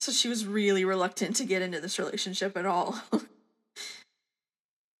 So she was really reluctant to get into this relationship at all.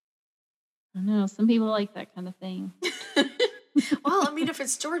 I know some people like that kind of thing. Well, I mean, if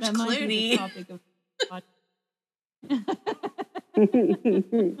it's George That might be the Clooney. topic of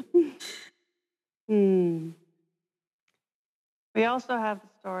We also have the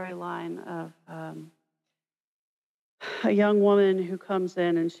storyline of a young woman who comes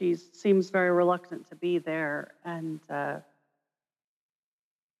in and she seems very reluctant to be there, and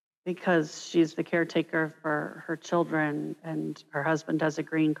because she's the caretaker for her children and her husband has a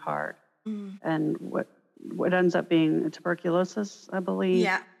green card, and what ends up being tuberculosis, I believe.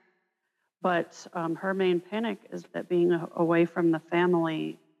 Yeah. But her main panic is that being away from the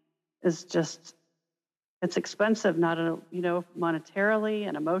family is just, it's expensive, not monetarily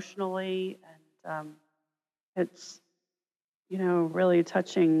and emotionally, and it's really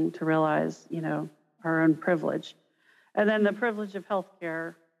touching to realize her own privilege, and then the privilege of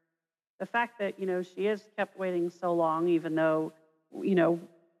healthcare, the fact that she is kept waiting so long, even though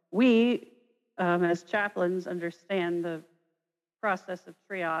we as chaplains understand the process of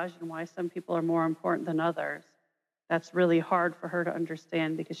triage and why some people are more important than others. That's really hard for her to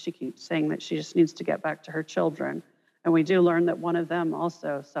understand because she keeps saying that she just needs to get back to her children. And we do learn that one of them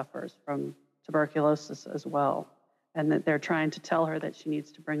also suffers from tuberculosis as well, and that they're trying to tell her that she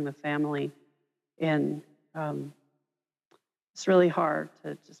needs to bring the family in. It's really hard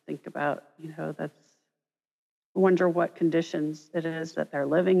to just think about, that's, wonder what conditions it is that they're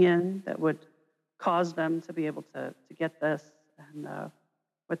living in that would cause them to be able to get this, and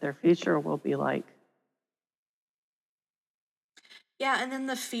what their future will be like. Yeah, and then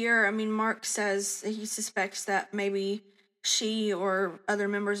the fear, I mean, Mark says that he suspects that maybe she or other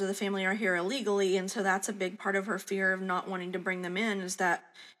members of the family are here illegally, and so that's a big part of her fear of not wanting to bring them in, is that,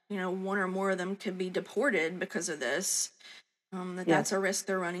 one or more of them could be deported because of this, that's a risk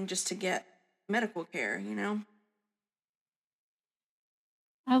they're running just to get medical care,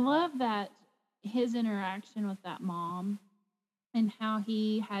 I love that his interaction with that mom and how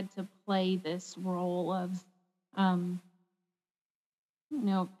he had to play this role of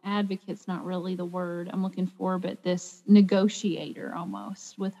advocate's not really the word I'm looking for, but this negotiator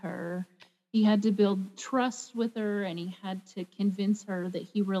almost with her. He had to build trust with her, and he had to convince her that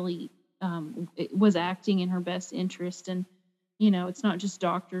he really was acting in her best interest. And it's not just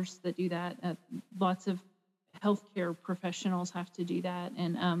doctors that do that. Lots of healthcare professionals have to do that,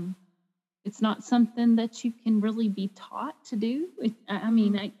 and it's not something that you can really be taught to do.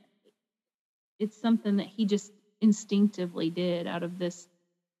 It's something that he just instinctively did out of this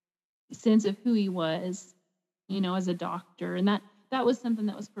sense of who he was, as a doctor. And that was something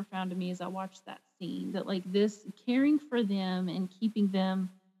that was profound to me as I watched that scene, that like this caring for them and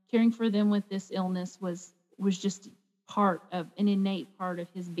caring for them with this illness was just an innate part of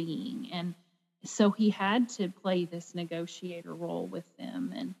his being. And so he had to play this negotiator role with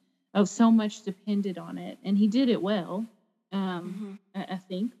them, and so much depended on it, and he did it well, I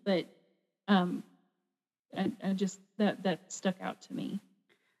think. But I just that stuck out to me.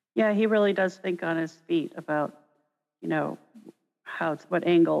 Yeah, he really does think on his feet about, what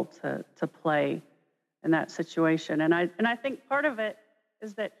angle to play in that situation, and I think part of it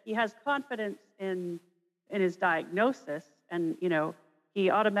is that he has confidence in his diagnosis, and he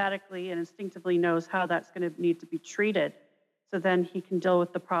automatically and instinctively knows how that's going to need to be treated. So then he can deal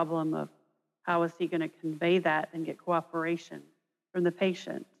with the problem of how is he going to convey that and get cooperation from the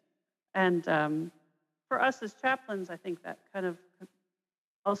patient. And for us as chaplains, I think that kind of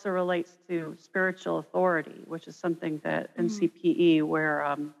also relates to spiritual authority, which is something that in CPE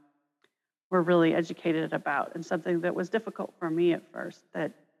we're really educated about, and something that was difficult for me at first,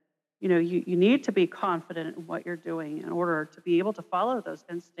 that you need to be confident in what you're doing in order to be able to follow those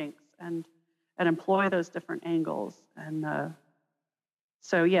instincts and employ those different angles. And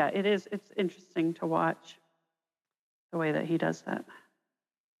so yeah, it's interesting to watch the way that he does that.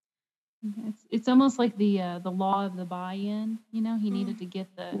 It's almost like the law of the buy-in. He needed to get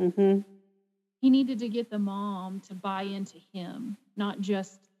he needed to get the mom to buy into him, not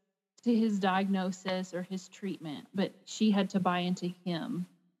just to his diagnosis or his treatment, but she had to buy into him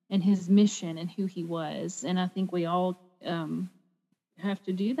and his mission and who he was. And I think we all have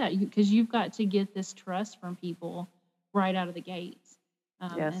to do that, because you've got to get this trust from people right out of the gates.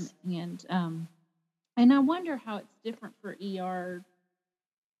 Yes. And I wonder how it's different for ER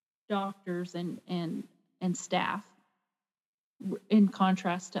doctors and staff in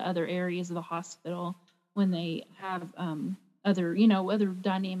contrast to other areas of the hospital when they have other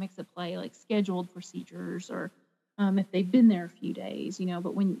dynamics at play, like scheduled procedures, or if they've been there a few days,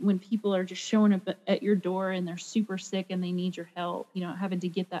 but when people are just showing up at your door and they're super sick and they need your help, having to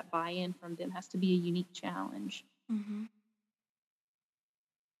get that buy-in from them has to be a unique challenge. Mm-hmm.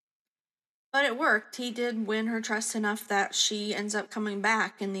 But it worked. He did win her trust enough that she ends up coming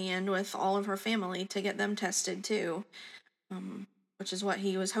back in the end with all of her family to get them tested too, which is what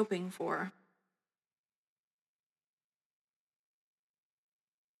he was hoping for.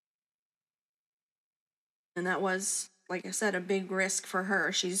 And that was, like I said, a big risk for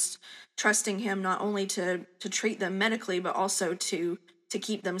her. She's trusting him not only to treat them medically, but also to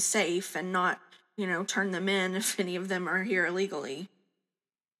keep them safe and not, turn them in if any of them are here illegally.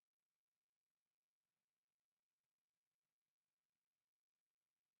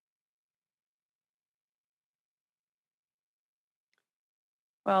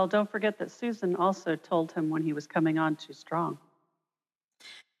 Well, don't forget that Susan also told him when he was coming on too strong.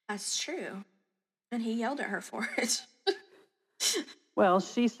 That's true. And he yelled at her for it. Well,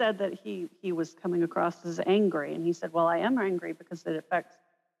 she said that he was coming across as angry, and he said, well, I am angry because it affects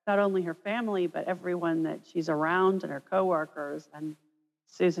not only her family, but everyone that she's around and her coworkers. And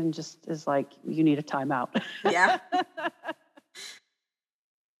Susan just is like, you need a timeout. Yeah.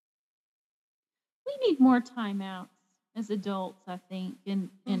 We need more timeouts as adults, I think, and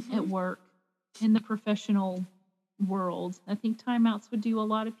at work, in the professional world. I think timeouts would do a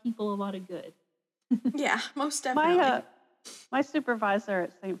lot of people a lot of good. Yeah, most definitely. My supervisor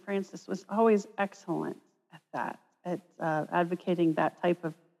at St. Francis was always excellent at that, at advocating that type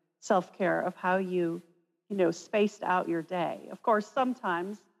of self-care of how you spaced out your day. Of course,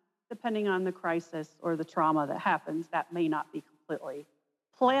 sometimes, depending on the crisis or the trauma that happens, that may not be completely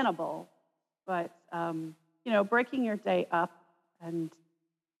plannable, but breaking your day up and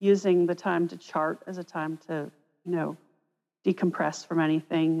using the time to chart as a time to, decompress from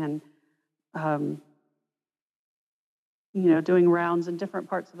anything, and doing rounds in different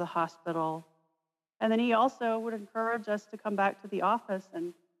parts of the hospital. And then he also would encourage us to come back to the office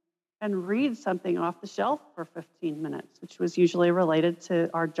and read something off the shelf for 15 minutes, which was usually related to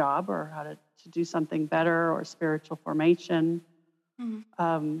our job or how to do something better or spiritual formation.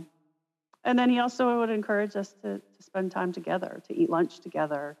 Mm-hmm. And then he also would encourage us to spend time together, to eat lunch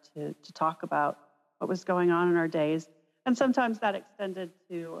together, to talk about what was going on in our days. And sometimes that extended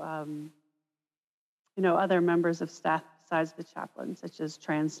to, other members of staff besides the chaplain, such as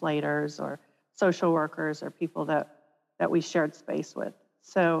translators or social workers or people that we shared space with.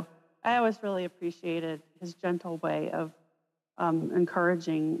 So I always really appreciated his gentle way of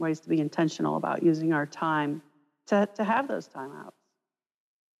encouraging ways to be intentional about using our time to have those timeouts.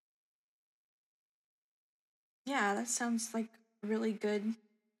 Yeah, that sounds like really good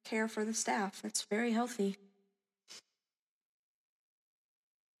care for the staff. That's very healthy.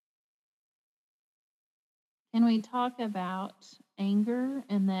 Can we talk about anger,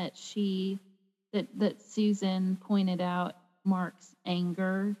 and that that Susan pointed out Mark's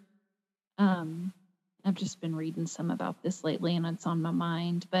anger? I've just been reading some about this lately, and it's on my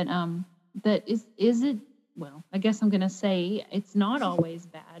mind. But that is it? Well, I guess I'm going to say it's not always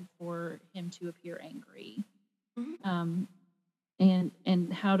bad for him to appear angry. Mm-hmm.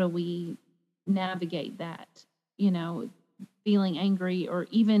 And how do we navigate that? Feeling angry, or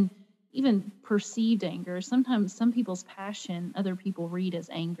even perceived anger. Sometimes some people's passion, other people read as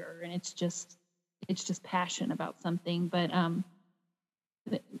anger, and it's just passion about something. But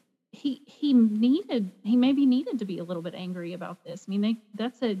he maybe needed to be a little bit angry about this. I mean,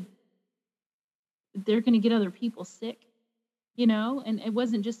 they're going to get other people sick, and it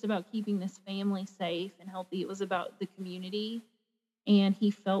wasn't just about keeping this family safe and healthy. It was about the community, and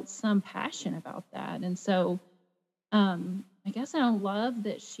he felt some passion about that. And so I guess I don't love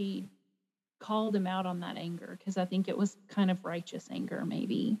that she called him out on that anger, because I think it was kind of righteous anger,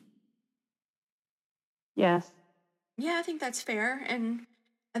 maybe. Yes. Yeah, I think that's fair. And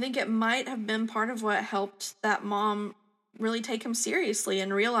I think it might have been part of what helped that mom really take him seriously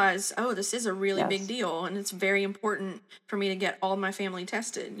and realize, oh, this is a really big deal, and it's very important for me to get all my family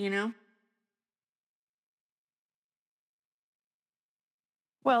tested,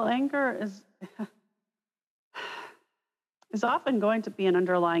 Well, anger is often going to be an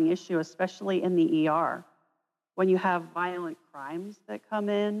underlying issue, especially in the ER. When you have violent crimes that come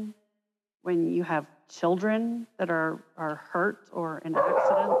in, when you have children that are hurt or in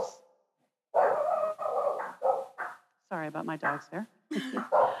accidents. Sorry about my dogs there.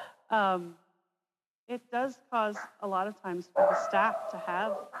 It does cause a lot of times for the staff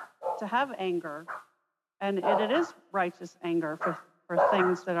to have anger, and it is righteous anger for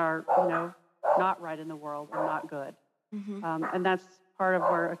things that are not right in the world and not good. Hmm. And that's part of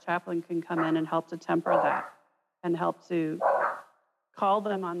where a chaplain can come in and help to temper that and help to call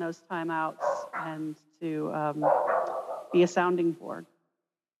them on those timeouts and to be a sounding board.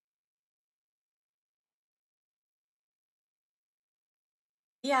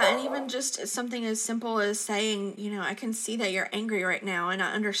 Yeah, and even just something as simple as saying, I can see that you're angry right now, and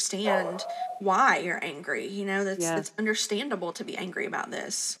I understand why you're angry. That's Yes. it's understandable to be angry about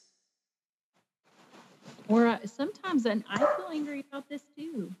this. Or sometimes, and I feel angry about this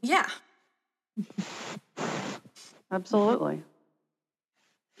too. Yeah. Absolutely.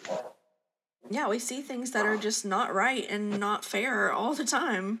 Yeah, we see things that are just not right and not fair all the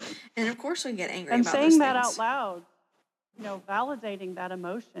time. And of course we get angry And about saying those that things. out loud, validating that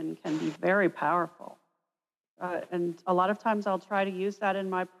emotion can be very powerful. And a lot of times I'll try to use that in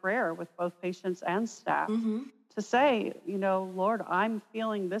my prayer with both patients and staff Mm-hmm. to say, Lord, I'm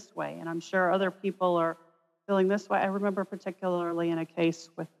feeling this way, and I'm sure other people are feeling this way. I remember particularly in a case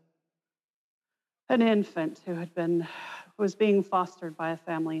with an infant who was being fostered by a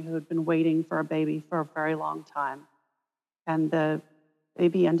family who had been waiting for a baby for a very long time. And the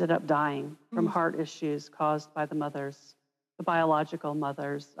baby ended up dying from heart issues caused by the biological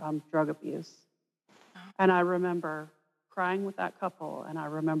mother's drug abuse. And I remember crying with that couple, and I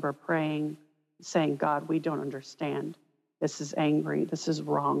remember praying, saying, God, we don't understand. This is angry. This is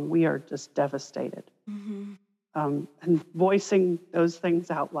wrong. We are just devastated. Mm-hmm. And voicing those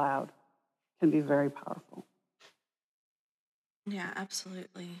things out loud can be very powerful. Yeah,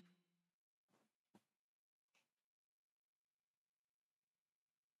 absolutely.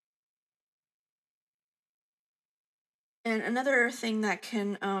 And another thing that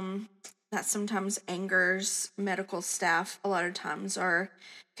sometimes angers medical staff a lot of times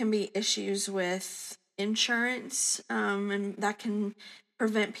can be issues with insurance, and that can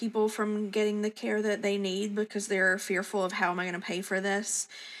prevent people from getting the care that they need because they're fearful of how am I going to pay for this.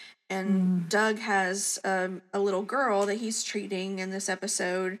 And Doug has a little girl that he's treating in this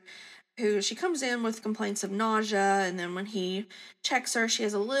episode who she comes in with complaints of nausea, and then when he checks her, she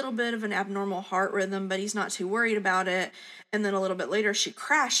has a little bit of an abnormal heart rhythm, but he's not too worried about it. And then a little bit later, she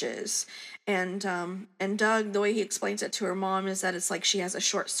crashes, and Doug, the way he explains it to her mom is that it's like she has a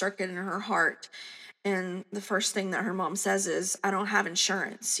short circuit in her heart. And the first thing that her mom says is, I don't have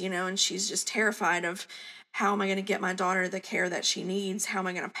insurance, and she's just terrified of how am I going to get my daughter the care that she needs? How am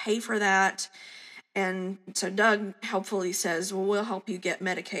I going to pay for that? And so Doug helpfully says, well, we'll help you get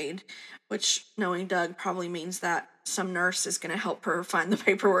Medicaid, which, knowing Doug, probably means that some nurse is going to help her find the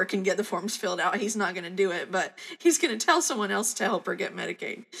paperwork and get the forms filled out. He's not going to do it, but he's going to tell someone else to help her get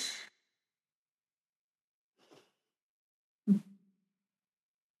Medicaid.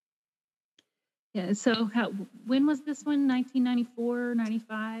 Yeah. So when was this one? 1994,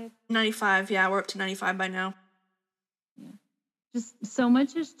 95? 95, yeah, we're up to 95 by now. Yeah. Just so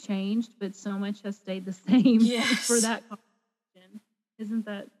much has changed, but so much has stayed the same Yes. for that conversation. Isn't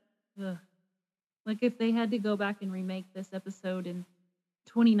that, like if they had to go back and remake this episode in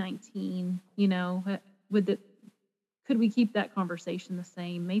 2019, could we keep that conversation the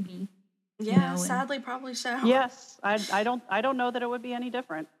same? Maybe. Yeah, sadly, probably so. Yes, I don't know that it would be any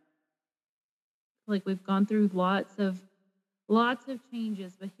different. Like we've gone through lots of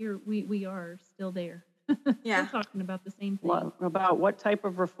changes, but here we are still there. Yeah. Still talking about the same thing. About what type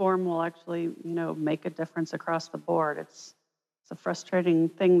of reform will actually, make a difference across the board. It's a frustrating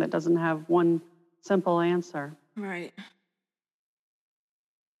thing that doesn't have one simple answer. Right.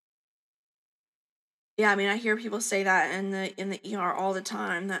 Yeah, I mean, I hear people say that in the ER all the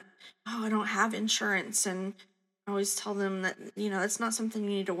time that, I don't have insurance, and I always tell them that, that's not something you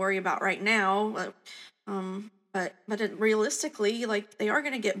need to worry about right now. But realistically, like, they are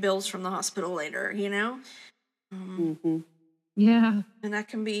going to get bills from the hospital later, Mm-hmm. Yeah. and that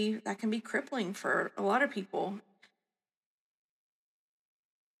can be crippling for a lot of people.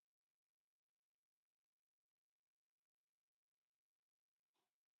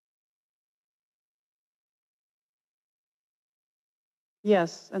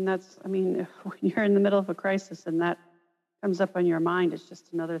 Yes, and when you're in the middle of a crisis and that comes up on your mind, it's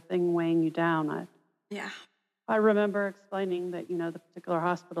just another thing weighing you down. Yeah. I remember explaining that, the particular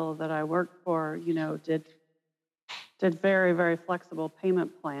hospital that I worked for, did very, very flexible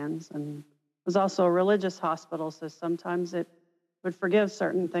payment plans, and was also a religious hospital, so sometimes it would forgive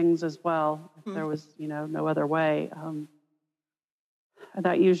certain things as well if there was, no other way.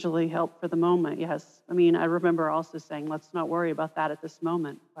 That usually helped for the moment, yes. I remember also saying, let's not worry about that at this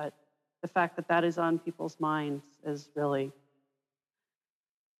moment, but the fact that that is on people's minds is really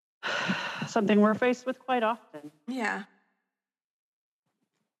something we're faced with quite often. Yeah.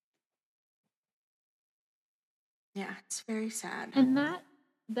 Yeah, it's very sad. And that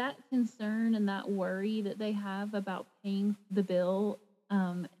concern and that worry that they have about paying the bill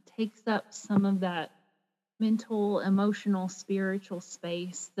takes up some of that mental, emotional, spiritual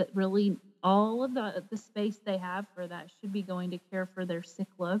space that really all of the space they have for that should be going to care for their sick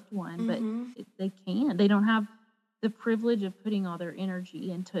loved one, but they can't. They don't have the privilege of putting all their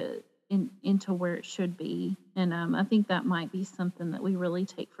energy into where it should be. And I think that might be something that we really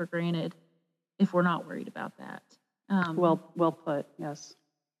take for granted if we're not worried about that. Well put. Yes.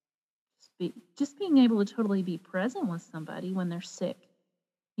 Just being able to totally be present with somebody when they're sick.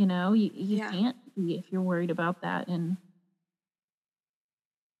 You know, you Yeah. can't be if you're worried about that. And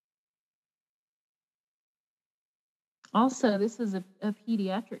also, this is a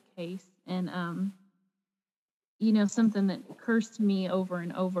pediatric case, and you know, something that occurs to me over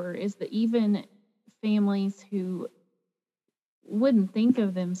and over is that even families who wouldn't think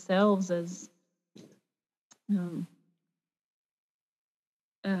of themselves as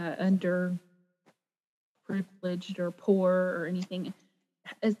underprivileged or poor or anything,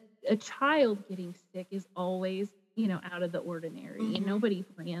 as a child getting sick is always, you know, out of the ordinary, and nobody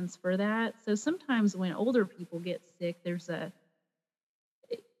plans for that. So sometimes when older people get sick, there's an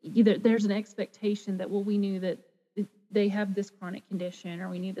expectation that, well, we knew that they have this chronic condition, or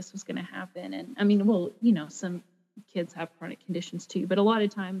we knew this was going to happen. And I mean, well, you know, some kids have chronic conditions too, but a lot of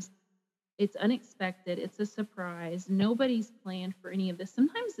times it's unexpected. It's a surprise. Nobody's planned for any of this.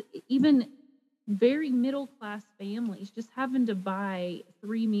 Sometimes even very middle-class families just having to buy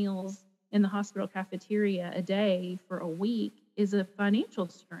 3 meals in the hospital cafeteria a day for a week is a financial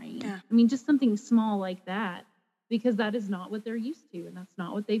strain. Yeah. I mean, just something small like that, because that is not what they're used to, and that's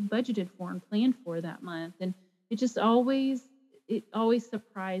not what they've budgeted for and planned for that month. And it always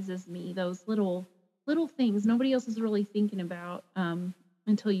surprises me, those little things nobody else is really thinking about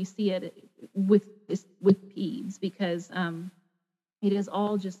until you see it with peds, because it is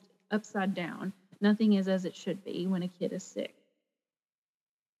all just upside down. Nothing is as it should be when a kid is sick.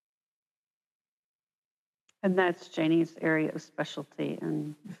 And that's Janie's area of specialty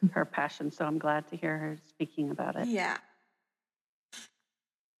and her passion. So I'm glad to hear her speaking about it. Yeah.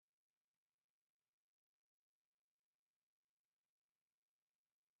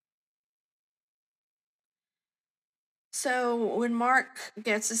 So when Mark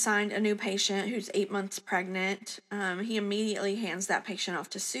gets assigned a new patient who's 8 months pregnant, he immediately hands that patient off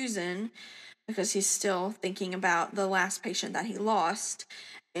to Susan because he's still thinking about the last patient that he lost.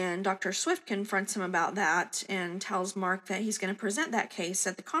 And Dr. Swift confronts him about that and tells Mark that he's going to present that case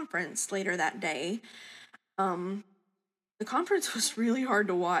at the conference later that day. The conference was really hard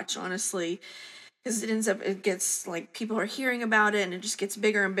to watch, honestly, because it gets, like, people are hearing about it and it just gets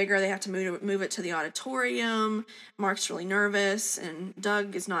bigger and bigger. They have to move it to the auditorium. Mark's really nervous, and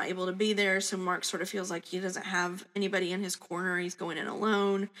Doug is not able to be there, so Mark sort of feels like he doesn't have anybody in his corner. He's going in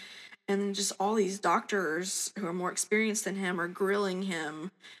alone. And just all these doctors who are more experienced than him are grilling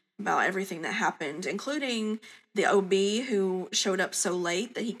him about everything that happened, including the OB who showed up so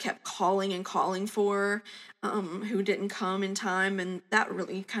late that he kept calling and calling for, who didn't come in time. And that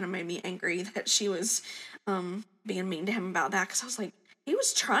really kind of made me angry that she was being mean to him about that, because I was like, he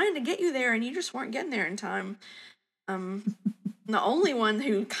was trying to get you there and you just weren't getting there in time. The only one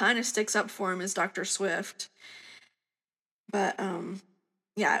who kind of sticks up for him is Dr. Swift. But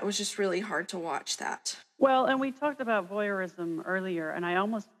yeah, it was just really hard to watch that. Well, and we talked about voyeurism earlier, and I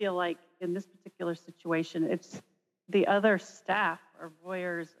almost feel like in this particular situation, it's the other staff are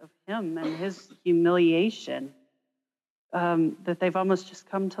voyeurs of him and his humiliation, that they've almost just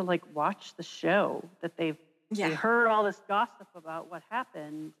come to, like, watch the show, that they heard all this gossip about what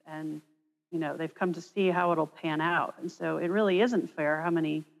happened, and, you know, they've come to see how it'll pan out. And so it really isn't fair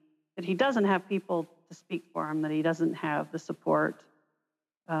that he doesn't have people to speak for him, that he doesn't have the support.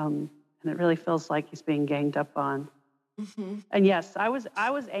 And it really feels like he's being ganged up on. Mm-hmm. And yes, I was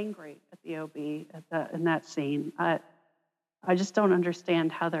angry at the OB in that scene. I just don't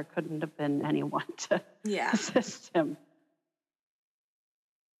understand how there couldn't have been anyone to assist him.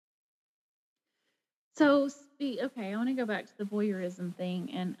 So, I want to go back to the voyeurism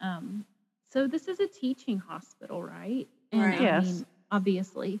thing. And so this is a teaching hospital, right? And, right. Yes. I mean,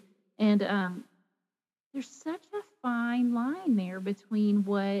 obviously. And there's such a fine line there between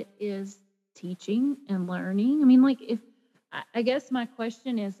what is teaching and learning. I mean, like, I guess my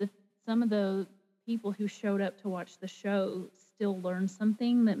question is, if some of the people who showed up to watch the show still learned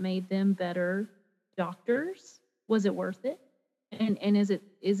something that made them better doctors, was it worth it? And is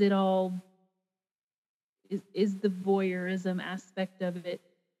it all, is the voyeurism aspect of it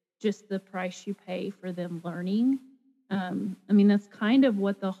just the price you pay for them learning? I mean, that's kind of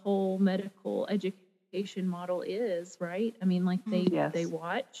what the whole medical education model is, right? I mean, like Yes. they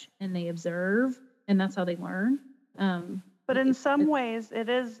watch and they observe, and that's how they learn. But in some ways,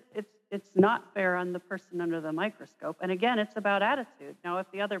 it's not fair on the person under the microscope. And again, it's about attitude. Now, if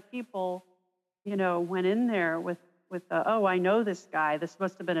the other people, went in there with oh, I know this guy, this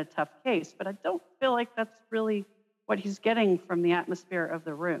must have been a tough case, but I don't feel like that's really what he's getting from the atmosphere of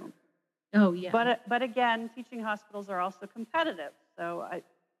the room. Oh yeah. But again, teaching hospitals are also competitive. So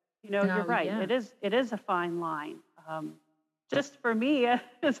you're Oh, right. yeah. It is a fine line. Just for me,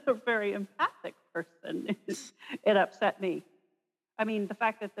 as a very empathic person, it upset me. I mean, the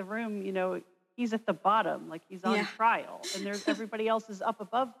fact that the room, he's at the bottom, like he's on Yeah. trial, and there's everybody else is up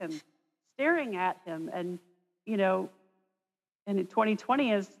above him, staring at him, and and in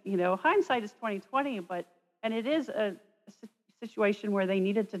 2020 is, hindsight is 2020, and it is a situation where they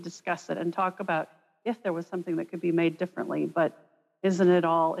needed to discuss it and talk about if there was something that could be made differently, but isn't it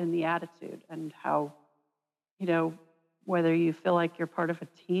all in the attitude and how, whether you feel like you're part of a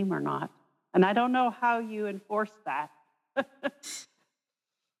team or not. And I don't know how you enforce that.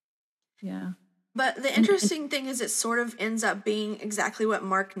 Yeah. But the interesting thing is, it sort of ends up being exactly what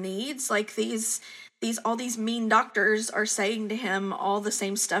Mark needs. Like all these mean doctors are saying to him all the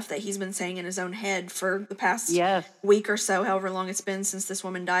same stuff that he's been saying in his own head for the past Yes. week or so, however long it's been since this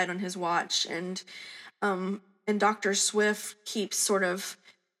woman died on his watch. And Dr. Swift keeps sort of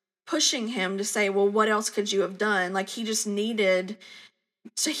pushing him to say, well, what else could you have done? Like, he just needed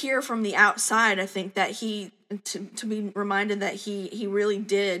to hear from the outside, I think, that to be reminded that he really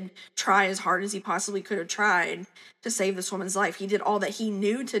did try as hard as he possibly could have tried to save this woman's life. He did all that he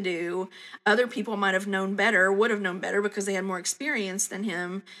knew to do. Other people might have known better, would have known better because they had more experience than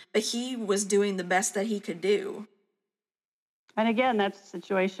him, but he was doing the best that he could do. And again, that's a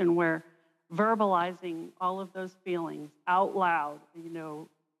situation where verbalizing all of those feelings out loud,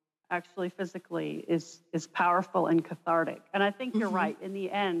 actually physically is powerful and cathartic. And I think you're right. In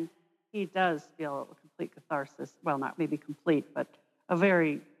the end, he does feel a complete catharsis. Well, not maybe complete, but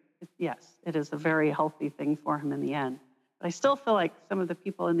it is a very healthy thing for him in the end. But I still feel like some of the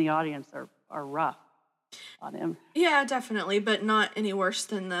people in the audience are rough on him. Yeah, definitely, but not any worse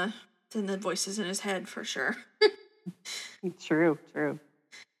than the voices in his head, for sure. True.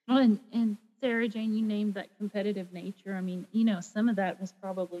 Well, and Sarah Jane, you named that competitive nature. I mean, some of that was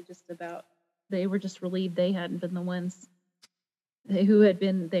probably just about they were just relieved they hadn't been the ones who had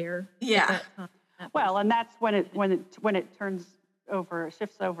been there Yeah. at that time. Well, and that's when it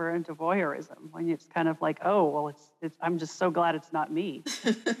shifts over into voyeurism, when it's kind of like, oh, well, it's I'm just so glad it's not me.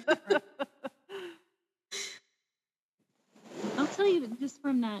 I'll tell you, just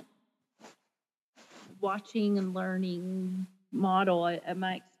from that watching and learning model,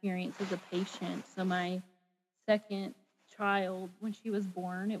 my experience as a patient. So my second child, when she was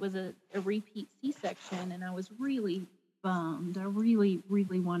born, it was a repeat C-section, and I was really bummed. I really,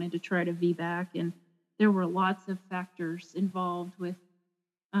 really wanted to try to VBAC, and there were lots of factors involved with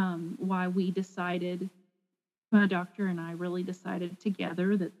why we decided, my doctor and I really decided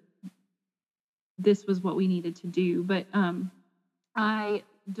together that this was what we needed to do. But I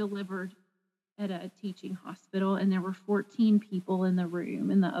delivered at a teaching hospital, and there were 14 people in the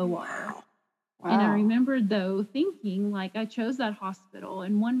room in the OR. Wow. And I remembered, though, thinking, like, I chose that hospital,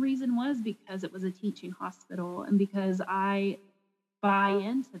 and one reason was because it was a teaching hospital, and because I buy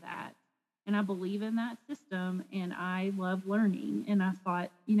into that, and I believe in that system, and I love learning. And I thought,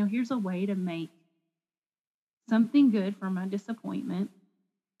 here's a way to make something good for my disappointment.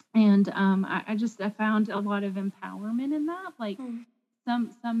 And I found a lot of empowerment in that, like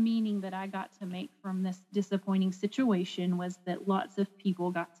some meaning that I got to make from this disappointing situation was that lots of people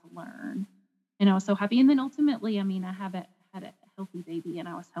got to learn, and I was so happy. And then ultimately, I had a healthy baby, and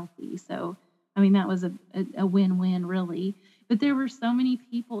I was healthy, so that was a win-win, really. But there were so many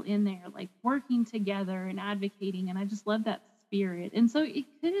people in there, like, working together and advocating, and I just love that spirit. And so it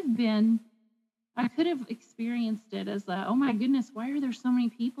could have been, I could have experienced it as oh my goodness, why are there so many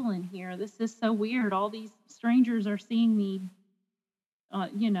people in here? This is so weird. All these strangers are seeing me,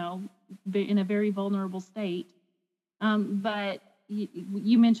 in a very vulnerable state. But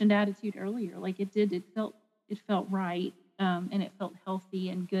you mentioned attitude earlier. Like, it felt right, and it felt healthy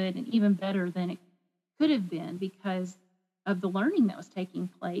and good, and even better than it could have been because of the learning that was taking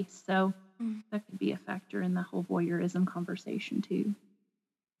place. So that could be a factor in the whole voyeurism conversation too.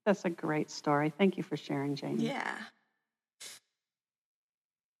 That's a great story. Thank you for sharing, Jamie. Yeah.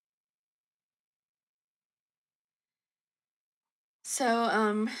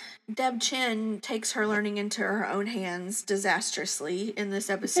 So, Deb Chin takes her learning into her own hands disastrously in this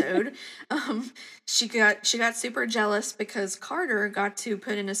episode. um, she got super jealous because Carter got to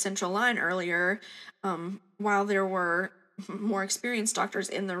put in a central line earlier, while there were more experienced doctors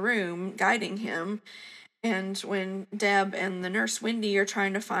in the room guiding him. And when Deb and the nurse Wendy are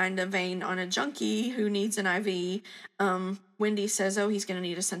trying to find a vein on a junkie who needs an IV, Wendy says, "Oh, he's going to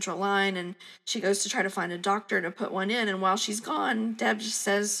need a central line." And she goes to try to find a doctor to put one in. And while she's gone, Deb just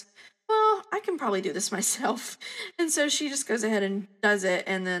says, "Well, I can probably do this myself." And so she just goes ahead and does it,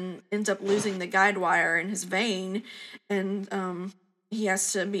 and then ends up losing the guide wire in his vein. And he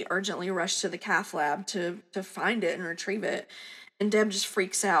has to be urgently rushed to the cath lab to find it and retrieve it. And Deb just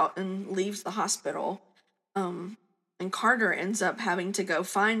freaks out and leaves the hospital. And Carter ends up having to go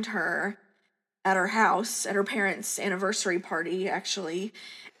find her at her house at her parents' anniversary party, actually.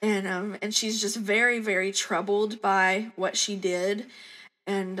 And she's just very, very troubled by what she did.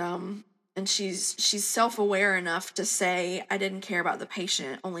 And she's self-aware enough to say, "I didn't care about the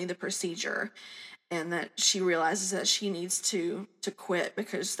patient, only the procedure." And that she realizes that she needs to quit,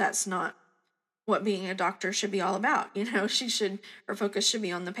 because that's not what being a doctor should be all about. Her focus should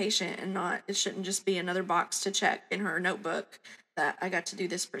be on the patient, and not, it shouldn't just be another box to check in her notebook that I got to do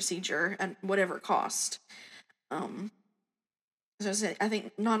this procedure at whatever cost. So I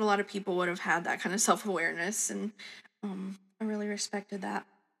think not a lot of people would have had that kind of self-awareness, and I really respected that.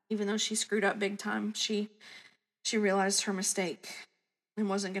 Even though she screwed up big time, she realized her mistake and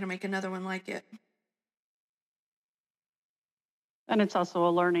wasn't going to make another one like it. And it's also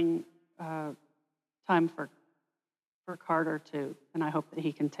a learning time for Carter too, and I hope that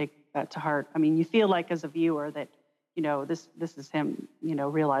he can take that to heart. I mean, you feel like as a viewer that, this is him,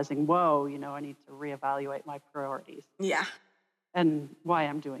 realizing, whoa, I need to reevaluate my priorities. Yeah. And why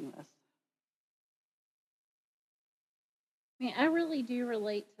I'm doing this. I mean, I really do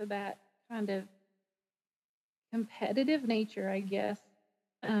relate to that kind of competitive nature, I guess,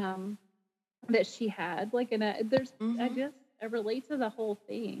 that she had. Like, and I relate to the whole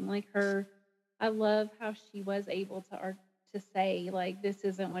thing. Like I love how she was able to say, like, this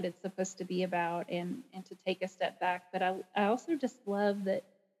isn't what it's supposed to be about, and to take a step back. But I also just love that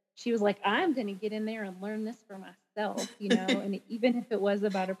she was like, I'm going to get in there and learn this for myself, and even if it was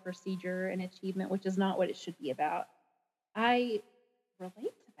about a procedure and achievement, which is not what it should be about, I relate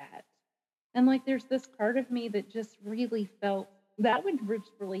to that. And like, there's this part of me that just really felt that would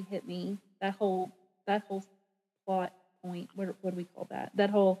really hit me. That whole plot point. What do we call that? That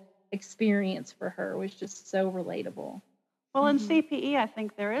whole experience for her was just so relatable. Well, in CPE, I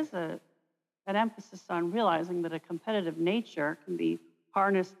think there is an emphasis on realizing that a competitive nature can be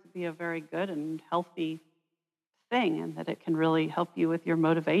harnessed to be a very good and healthy thing, and that it can really help you with your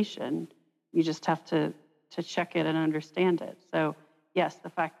motivation. You just have to check it and understand it. So, yes, the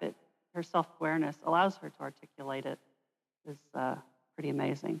fact that her self-awareness allows her to articulate it is pretty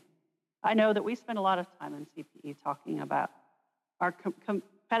amazing. I know that we spend a lot of time in CPE talking about our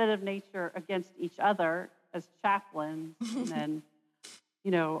competitive nature against each other as chaplains, and then,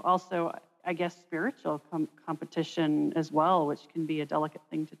 also, I guess, spiritual competition as well, which can be a delicate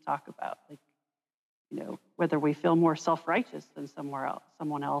thing to talk about. Like, whether we feel more self-righteous than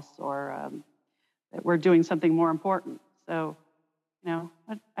someone else, or that we're doing something more important. So,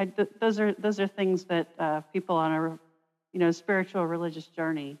 those are things that people on a spiritual religious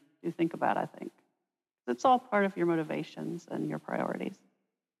journey do think about, I think. It's all part of your motivations and your priorities.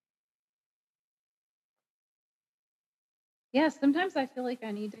 Yeah, sometimes I feel like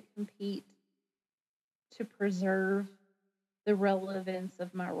I need to compete to preserve the relevance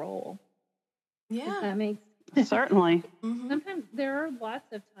of my role. Yeah. If that makes Certainly. Sometimes there are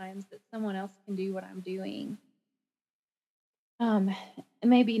lots of times that someone else can do what I'm doing.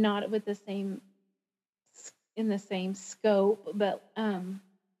 Maybe not with in the same scope, but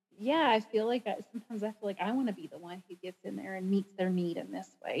yeah, I feel like sometimes I feel like I want to be the one who gets in there and meets their need in this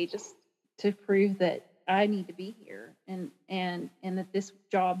way, just to prove that I need to be here, and that this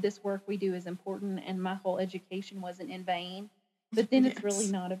work we do is important, and my whole education wasn't in vain. But then it's really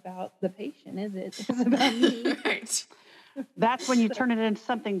not about the patient, is it? It's about me. Right. That's when you turn it into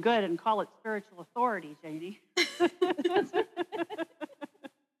something good and call it spiritual authority, Janie. So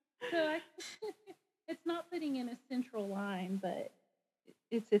it's not putting in a central line, but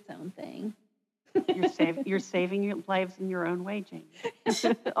it's its own thing. You're saving your lives in your own way, Jamie.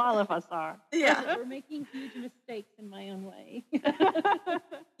 All of us are. Yeah. We're making huge mistakes in my own way.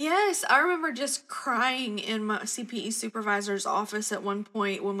 Yes, I remember just crying in my CPE supervisor's office at one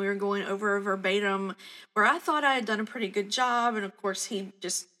point when we were going over a verbatim where I thought I had done a pretty good job, and of course he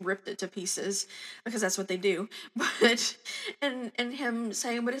just ripped it to pieces because that's what they do. But and him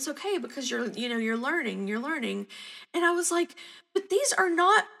saying, "But it's okay because you're learning." And I was like, "But these are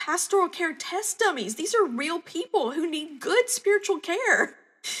not pastoral care test dummies. These are real people who need good spiritual care."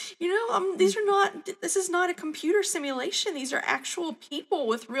 These are not, this is not a computer simulation. These are actual people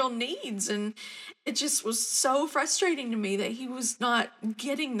with real needs. And it just was so frustrating to me that he was not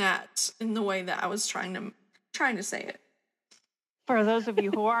getting that in the way that I was trying to say it. For those of you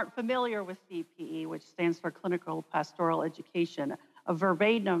who aren't familiar with CPE, which stands for Clinical Pastoral Education, a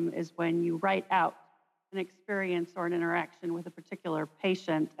verbatim is when you write out an experience or an interaction with a particular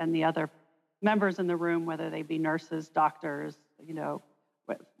patient and the other members in the room, whether they be nurses, doctors,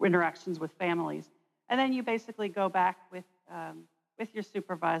 interactions with families. And then you basically go back with your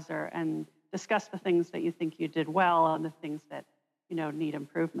supervisor and discuss the things that you think you did well and the things that, need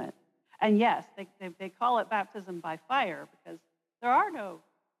improvement. And yes, they call it baptism by fire because there are no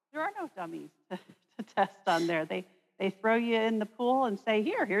dummies to test on there. They throw you in the pool and say,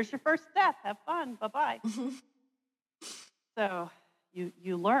 here's your first step. Have fun. Bye-bye. So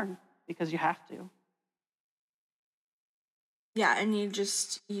you learn because you have to. Yeah, and you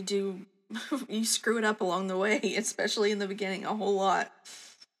screw it up along the way, especially in the beginning, a whole lot.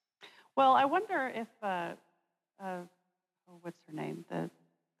 Well, I wonder if, what's her name? The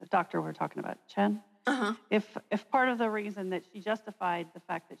doctor we're talking about, Chen? Uh-huh. If part of the reason that she justified the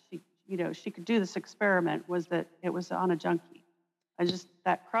fact that she could do this experiment was that it was on a junkie.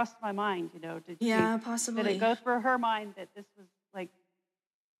 That crossed my mind, possibly. Did it go through her mind that this was like,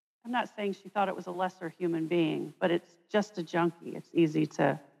 I'm not saying she thought it was a lesser human being, but it's just a junkie. It's easy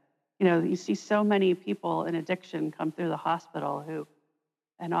to, you see so many people in addiction come through the hospital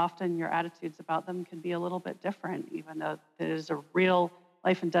and often your attitudes about them can be a little bit different, even though it is a real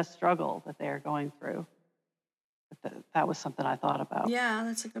life and death struggle that they are going through. But that was something I thought about. Yeah,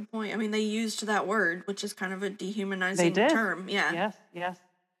 that's a good point. I mean, they used that word, which is kind of a dehumanizing They did. term. Yeah. Yes.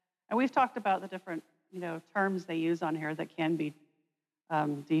 And we've talked about the different, terms they use on here that can be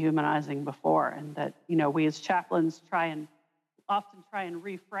dehumanizing before, and that we as chaplains often try and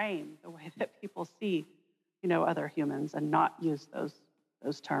reframe the way that people see other humans and not use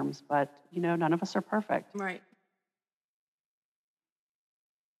those terms, but none of us are perfect. Right.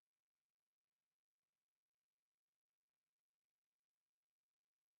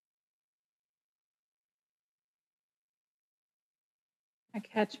 I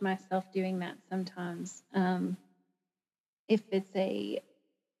catch myself doing that sometimes. If it's a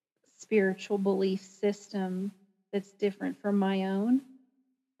spiritual belief system that's different from my own,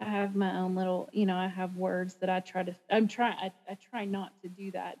 I have my own little, I have words that I try not to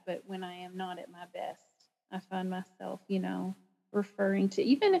do that, but when I am not at my best, I find myself, referring to,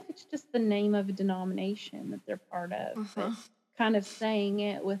 even if it's just the name of a denomination that they're part of, but kind of saying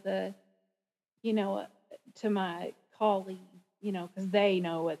it with to my colleague, because they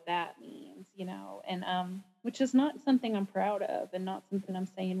know what that means, and which is not something I'm proud of and not something I'm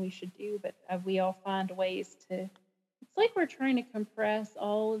saying we should do, but we all find ways to, it's like we're trying to compress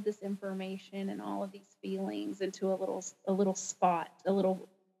all of this information and all of these feelings into a little spot, a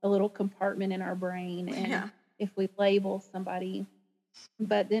little compartment in our brain. And if we label somebody,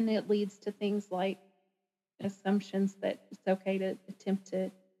 but then it leads to things like assumptions that it's okay to attempt to,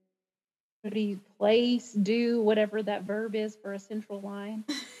 what do you place, do, whatever that verb is for a central line.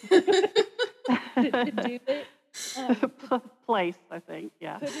 to do it. Place, I think,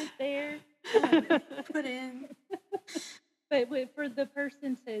 yeah. Put it there. Put in. But for the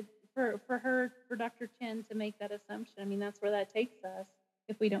person for Dr. Chen to make that assumption, I mean, that's where that takes us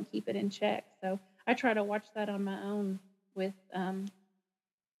if we don't keep it in check. So I try to watch that on my own with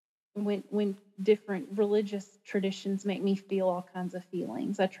when different religious traditions make me feel all kinds of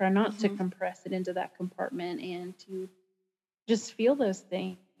feelings. I try not to compress it into that compartment and to just feel those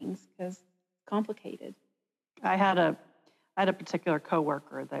things because it's complicated. I had a particular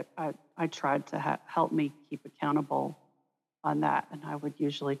coworker that I tried to help me keep accountable on that, and I would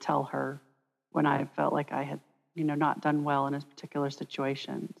usually tell her when I felt like I had, not done well in a particular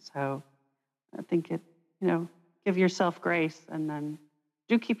situation. So I think give yourself grace, and then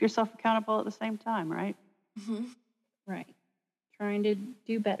do keep yourself accountable at the same time, right? Mm-hmm. Right. Trying to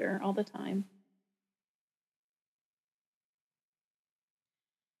do better all the time.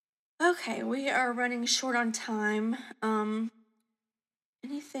 Okay, we are running short on time.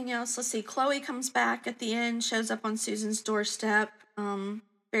 Anything else? Let's see. Chloe comes back at the end, shows up on Susan's doorstep,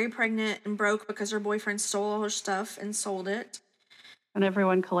 very pregnant and broke because her boyfriend stole all her stuff and sold it. And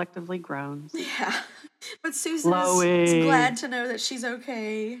everyone collectively groans. Yeah. But Susan Chloe. is glad to know that she's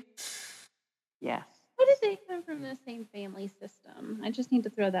okay. Yes. What if they come from the same family system? I just need to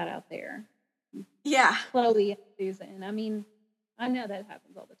throw that out there. Yeah. Chloe and Susan. I mean, I know that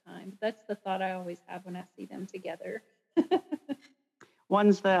happens all the time. But that's the thought I always have when I see them together.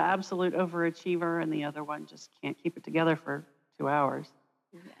 One's the absolute overachiever, and the other one just can't keep it together for 2 hours.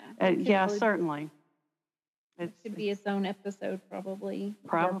 Yeah, it could Yeah, really- certainly. It could be its own episode, probably.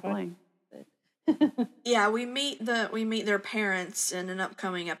 Probably. Yeah, we meet their parents in an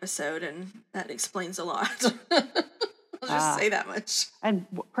upcoming episode, and that explains a lot. I'll just say that much. And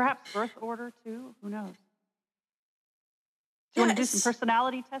perhaps birth order, too. Who knows? Do you want to do some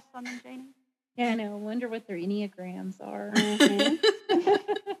personality tests on them, Janie? Yeah, I know. I wonder what their Enneagrams are.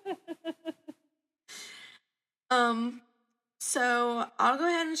 So I'll go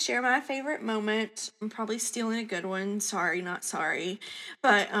ahead and share my favorite moment. I'm probably stealing a good one. Sorry, not sorry.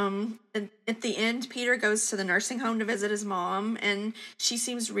 But at the end, Peter goes to the nursing home to visit his mom, and she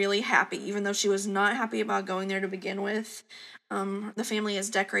seems really happy, even though she was not happy about going there to begin with. The family has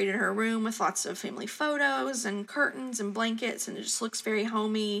decorated her room with lots of family photos and curtains and blankets, and it just looks very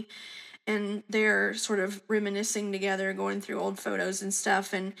homey. And they're sort of reminiscing together, going through old photos and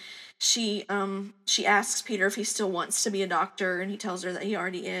stuff. And she asks Peter if he still wants to be a doctor, and he tells her that he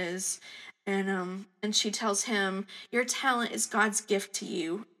already is. And she tells him, "Your talent is God's gift to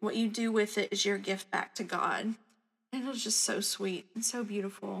you. What you do with it is your gift back to God." And it was just so sweet and so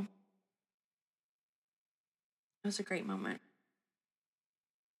beautiful. It was a great moment.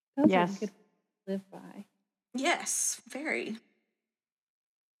 Those Yes. are good to live by. Yes, very.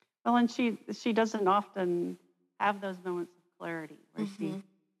 Well, and she doesn't often have those moments of clarity where she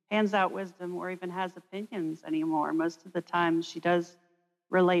hands out wisdom or even has opinions anymore. Most of the time she does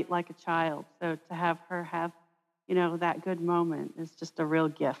relate like a child. So to have her have, that good moment is just a real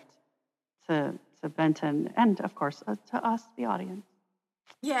gift to Benton and, of course, to us, the audience.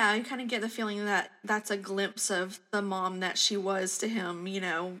 Yeah, you kind of get the feeling that that's a glimpse of the mom that she was to him,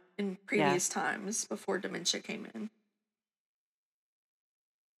 in previous times before dementia came in.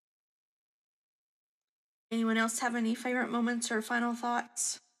 Anyone else have any favorite moments or final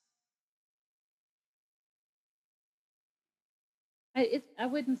thoughts? I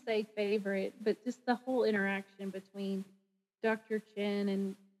wouldn't say favorite, but just the whole interaction between Dr. Chen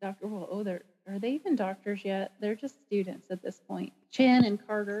and Dr. Are they even doctors yet? They're just students at this point. Chen and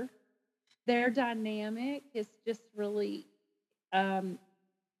Carter, their dynamic is just really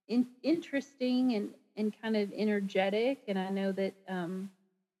interesting and kind of energetic. And I know that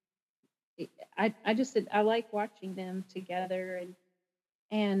I like watching them together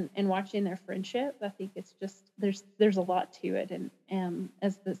and watching their friendship. I think it's just there's a lot to it, and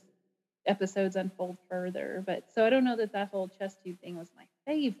as the episodes unfold further. But so I don't know that whole chest tube thing was my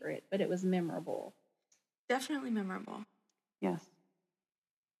favorite, but it was memorable. Definitely memorable. Yes.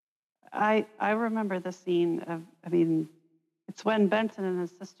 I remember the scene of, it's when Benton and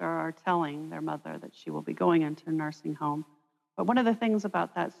his sister are telling their mother that she will be going into a nursing home. But one of the things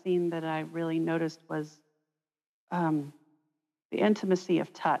about that scene that I really noticed was the intimacy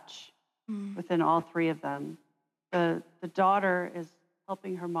of touch within all three of them. The daughter is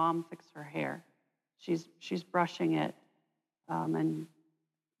helping her mom fix her hair. She's brushing it and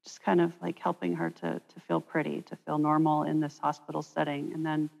just kind of like helping her to feel pretty, to feel normal in this hospital setting. And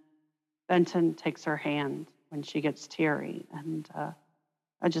then Benton takes her hand when she gets teary. And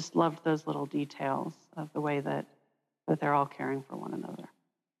I just loved those little details of the way that they're all caring for one another.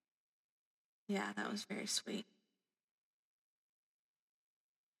 Yeah, that was very sweet.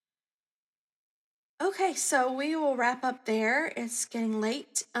 Okay, so we will wrap up there. It's getting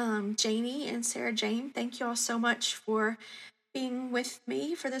late. Janie and Sarah Jane, thank you all so much for being with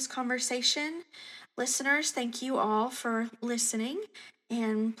me for this conversation. Listeners, thank you all for listening.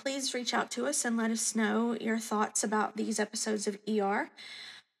 And please reach out to us and let us know your thoughts about these episodes of ER.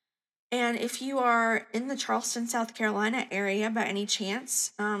 And if you are in the Charleston, South Carolina area by any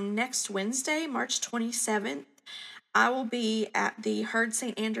chance, next Wednesday, March 27th, I will be at the Heard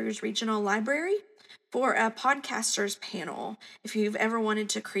St. Andrews Regional Library for a podcasters panel. If you've ever wanted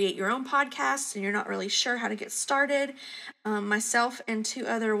to create your own podcast and you're not really sure how to get started, myself and two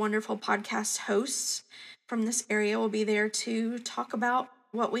other wonderful podcast hosts from this area will be there to talk about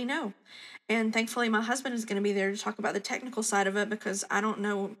what we know. And thankfully, my husband is going to be there to talk about the technical side of it because I don't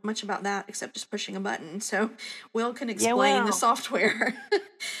know much about that except just pushing a button. So Will can explain the software.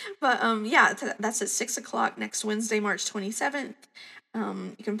 But that's at 6 o'clock next Wednesday, March 27th.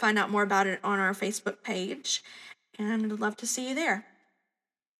 You can find out more about it on our Facebook page, and I'd love to see you there.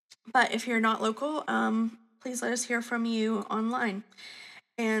 But if you're not local, please let us hear from you online.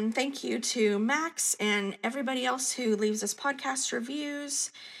 And thank you to Max and everybody else who leaves us podcast reviews.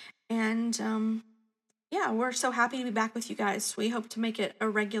 And yeah, we're so happy to be back with you guys. We hope to make it a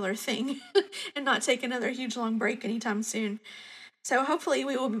regular thing and not take another huge long break anytime soon. So hopefully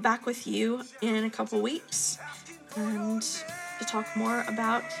we will be back with you in a couple weeks and to talk more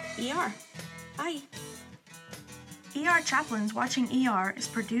about ER. Bye. ER Chaplains Watching ER is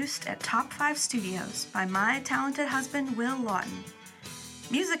produced at Top 5 Studios by my talented husband, Will Lawton.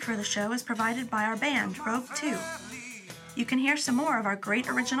 Music for the show is provided by our band, Rogue 2. You can hear some more of our great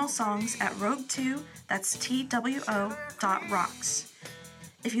original songs at Rogue 2, that's TWO.rocks.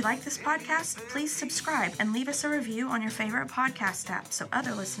 If you like this podcast, please subscribe and leave us a review on your favorite podcast app so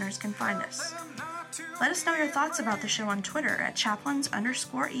other listeners can find us. Let us know your thoughts about the show on Twitter at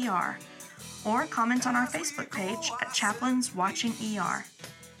chaplains_ER, or comment on our Facebook page at Chaplains Watching ER.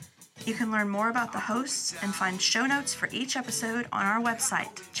 You can learn more about the hosts and find show notes for each episode on our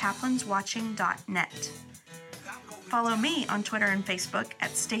website, chaplainswatching.net. Follow me on Twitter and Facebook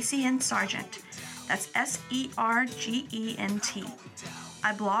at Stacey N. Sargent. That's SERGENT.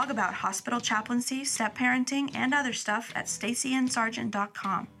 I blog about hospital chaplaincy, step-parenting, and other stuff at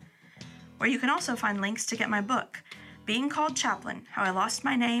staceyandsargent.com, where you can also find links to get my book, Being Called Chaplain, How I Lost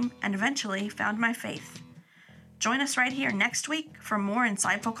My Name and Eventually Found My Faith. Join us right here next week for more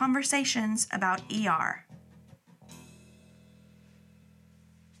insightful conversations about ER.